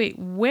was like, wait,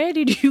 where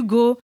did you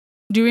go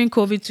during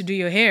COVID to do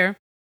your hair?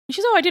 And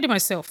she said, oh, I did it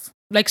myself.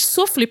 Like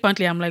so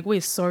flippantly, I'm like,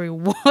 wait, sorry,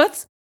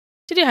 what?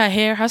 She did her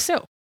hair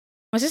herself.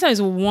 My sister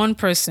is one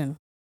person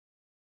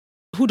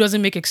who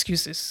doesn't make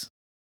excuses.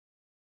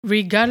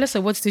 Regardless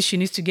of what it is she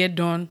needs to get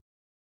done,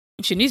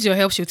 if she needs your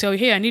help, she'll tell you,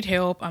 hey, I need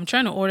help. I'm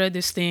trying to order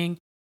this thing.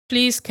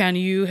 Please, can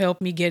you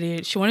help me get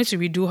it? She wanted to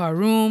redo her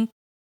room,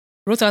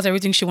 wrote out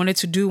everything she wanted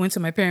to do, went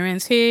to my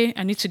parents. Hey,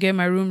 I need to get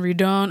my room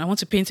redone. I want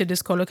to paint it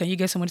this color. Can you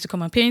get somebody to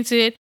come and paint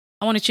it?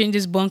 I want to change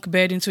this bunk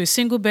bed into a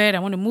single bed. I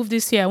want to move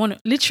this here.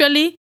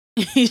 Literally,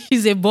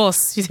 she's a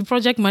boss. She's a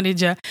project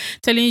manager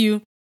telling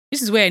you,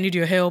 this is where I need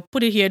your help.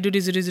 Put it here, do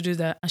this, do this, do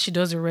that. And she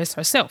does the rest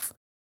herself.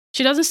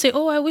 She doesn't say,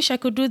 oh, I wish I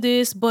could do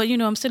this, but,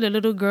 I'm still a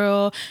little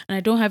girl and I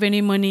don't have any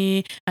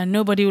money and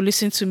nobody will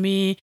listen to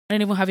me. I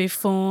don't even have a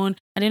phone.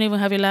 I don't even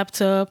have a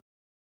laptop.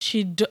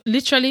 She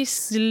literally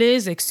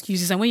slays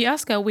excuses. And when you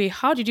ask her, wait,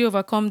 how did you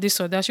overcome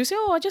this or that? She'll say,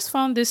 oh, I just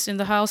found this in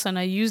the house and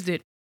I used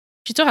it.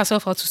 She taught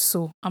herself how to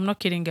sew. I'm not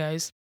kidding,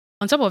 guys.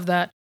 On top of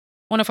that,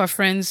 one of her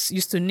friends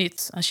used to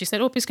knit and she said,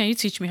 oh, please, can you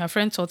teach me? Her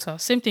friend taught her.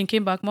 Same thing,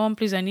 came back, mom,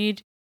 please, I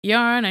need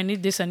yarn. I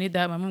need this, I need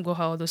that. My mom got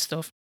her all this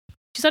stuff.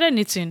 She started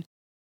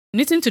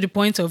knitting to the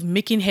point of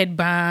making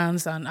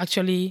headbands and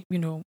actually,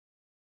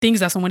 things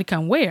that somebody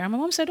can wear. And my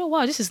mom said, oh,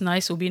 wow, this is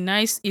nice. It would be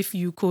nice if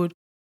you could,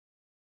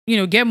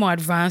 get more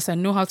advanced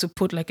and know how to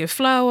put like a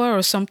flower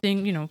or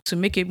something, to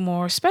make it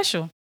more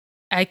special.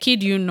 I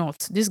kid you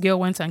not. This girl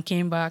went and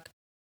came back.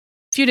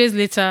 A few days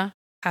later,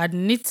 had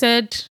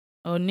knitted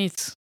or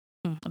knit.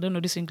 I don't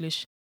know this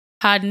English.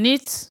 Had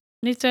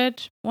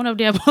knitted, one of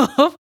the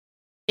above,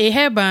 a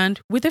hairband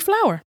with a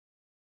flower.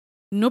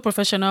 No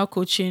professional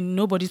coaching,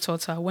 nobody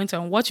taught her. Went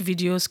and watched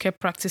videos, kept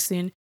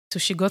practicing till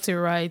she got it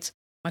right.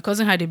 My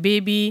cousin had a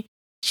baby.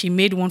 She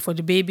made one for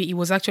the baby. It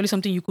was actually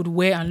something you could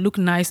wear and look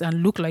nice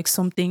and look like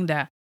something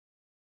that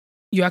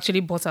you actually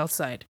bought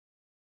outside.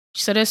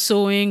 She started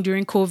sewing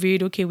during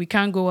COVID. Okay, we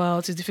can't go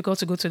out. It's difficult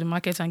to go to the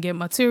market and get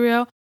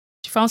material.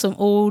 She found some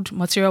old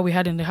material we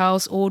had in the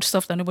house, old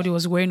stuff that nobody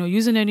was wearing or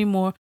using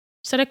anymore.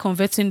 She started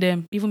converting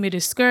them, even made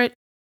a skirt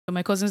for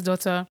my cousin's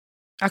daughter.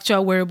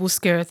 Actual wearable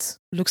skirt.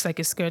 Looks like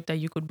a skirt that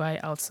you could buy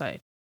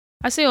outside.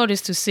 I say all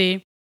this to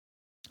say,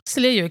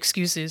 slay your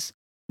excuses.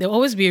 There'll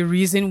always be a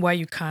reason why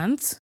you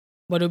can't,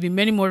 but there'll be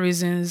many more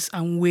reasons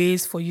and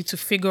ways for you to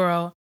figure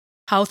out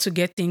how to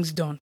get things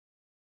done.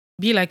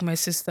 Be like my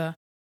sister.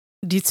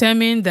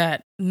 Determine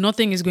that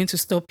nothing is going to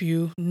stop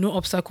you. No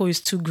obstacle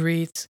is too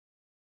great.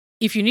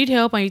 If you need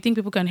help and you think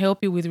people can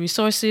help you with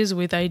resources,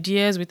 with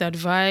ideas, with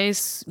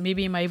advice,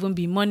 maybe it might even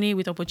be money,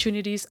 with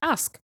opportunities,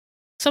 ask.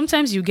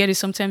 Sometimes you get it,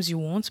 sometimes you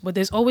won't, but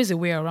there's always a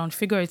way around.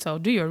 Figure it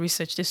out. Do your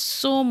research. There's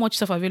so much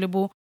stuff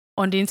available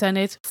on the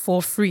internet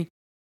for free.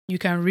 You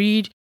can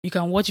read, you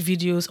can watch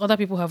videos. Other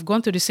people have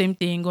gone through the same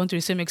thing, gone through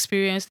the same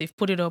experience. They've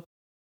put it up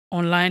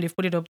online, they've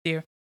put it up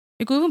there.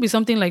 It could even be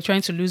something like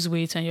trying to lose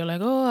weight and you're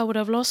like, oh, I would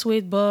have lost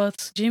weight, but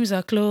gyms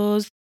are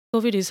closed,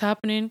 COVID is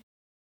happening.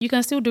 You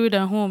can still do it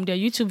at home. There are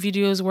YouTube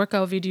videos,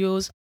 workout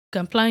videos. You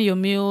can plan your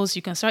meals.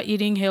 You can start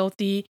eating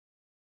healthy.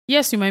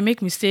 Yes, you might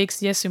make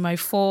mistakes. Yes, you might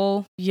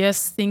fall.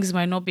 Yes, things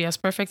might not be as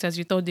perfect as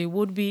you thought they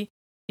would be.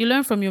 You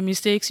learn from your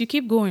mistakes. You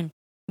keep going.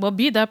 But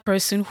be that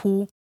person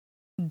who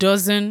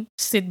doesn't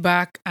sit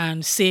back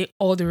and say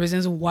all the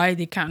reasons why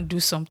they can't do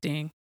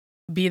something.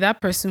 Be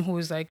that person who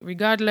is like,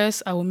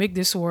 regardless, I will make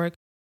this work.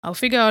 I'll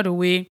figure out a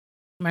way.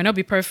 Might not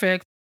be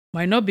perfect,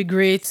 might not be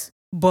great,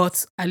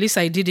 but at least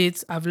I did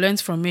it. I've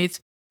learned from it.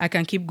 I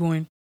can keep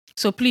going.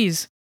 So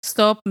please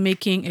stop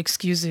making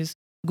excuses.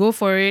 Go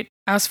for it.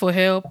 Ask for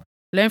help.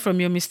 Learn from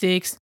your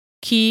mistakes.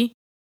 Key,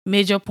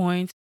 major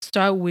point,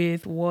 start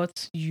with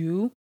what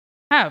you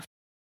have.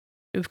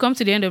 We've come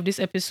to the end of this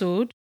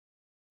episode.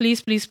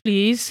 Please, please,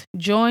 please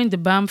join the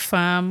BAM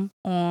fam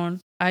on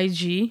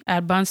IG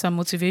at Bandsam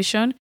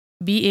Motivation,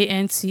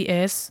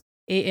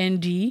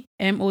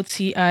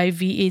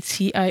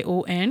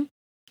 BANTSANDMOTIVATION.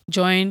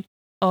 Join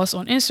us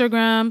on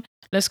Instagram.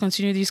 Let's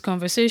continue these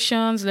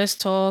conversations. Let's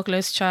talk,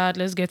 let's chat,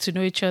 let's get to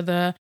know each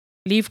other.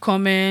 Leave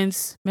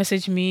comments,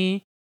 message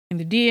me in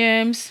the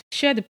DMs,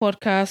 share the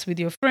podcast with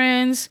your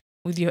friends,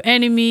 with your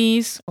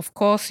enemies, of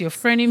course, your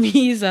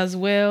frenemies as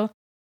well.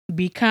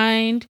 Be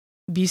kind,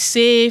 be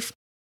safe.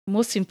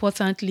 Most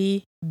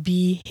importantly,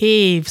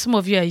 behave. Some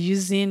of you are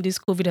using this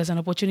COVID as an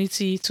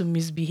opportunity to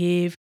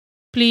misbehave.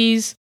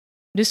 Please,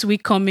 this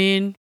week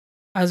coming,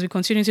 as we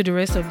continue to the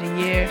rest of the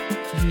year,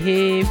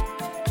 behave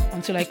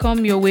until I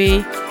come your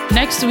way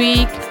next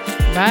week.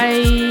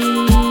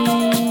 Bye.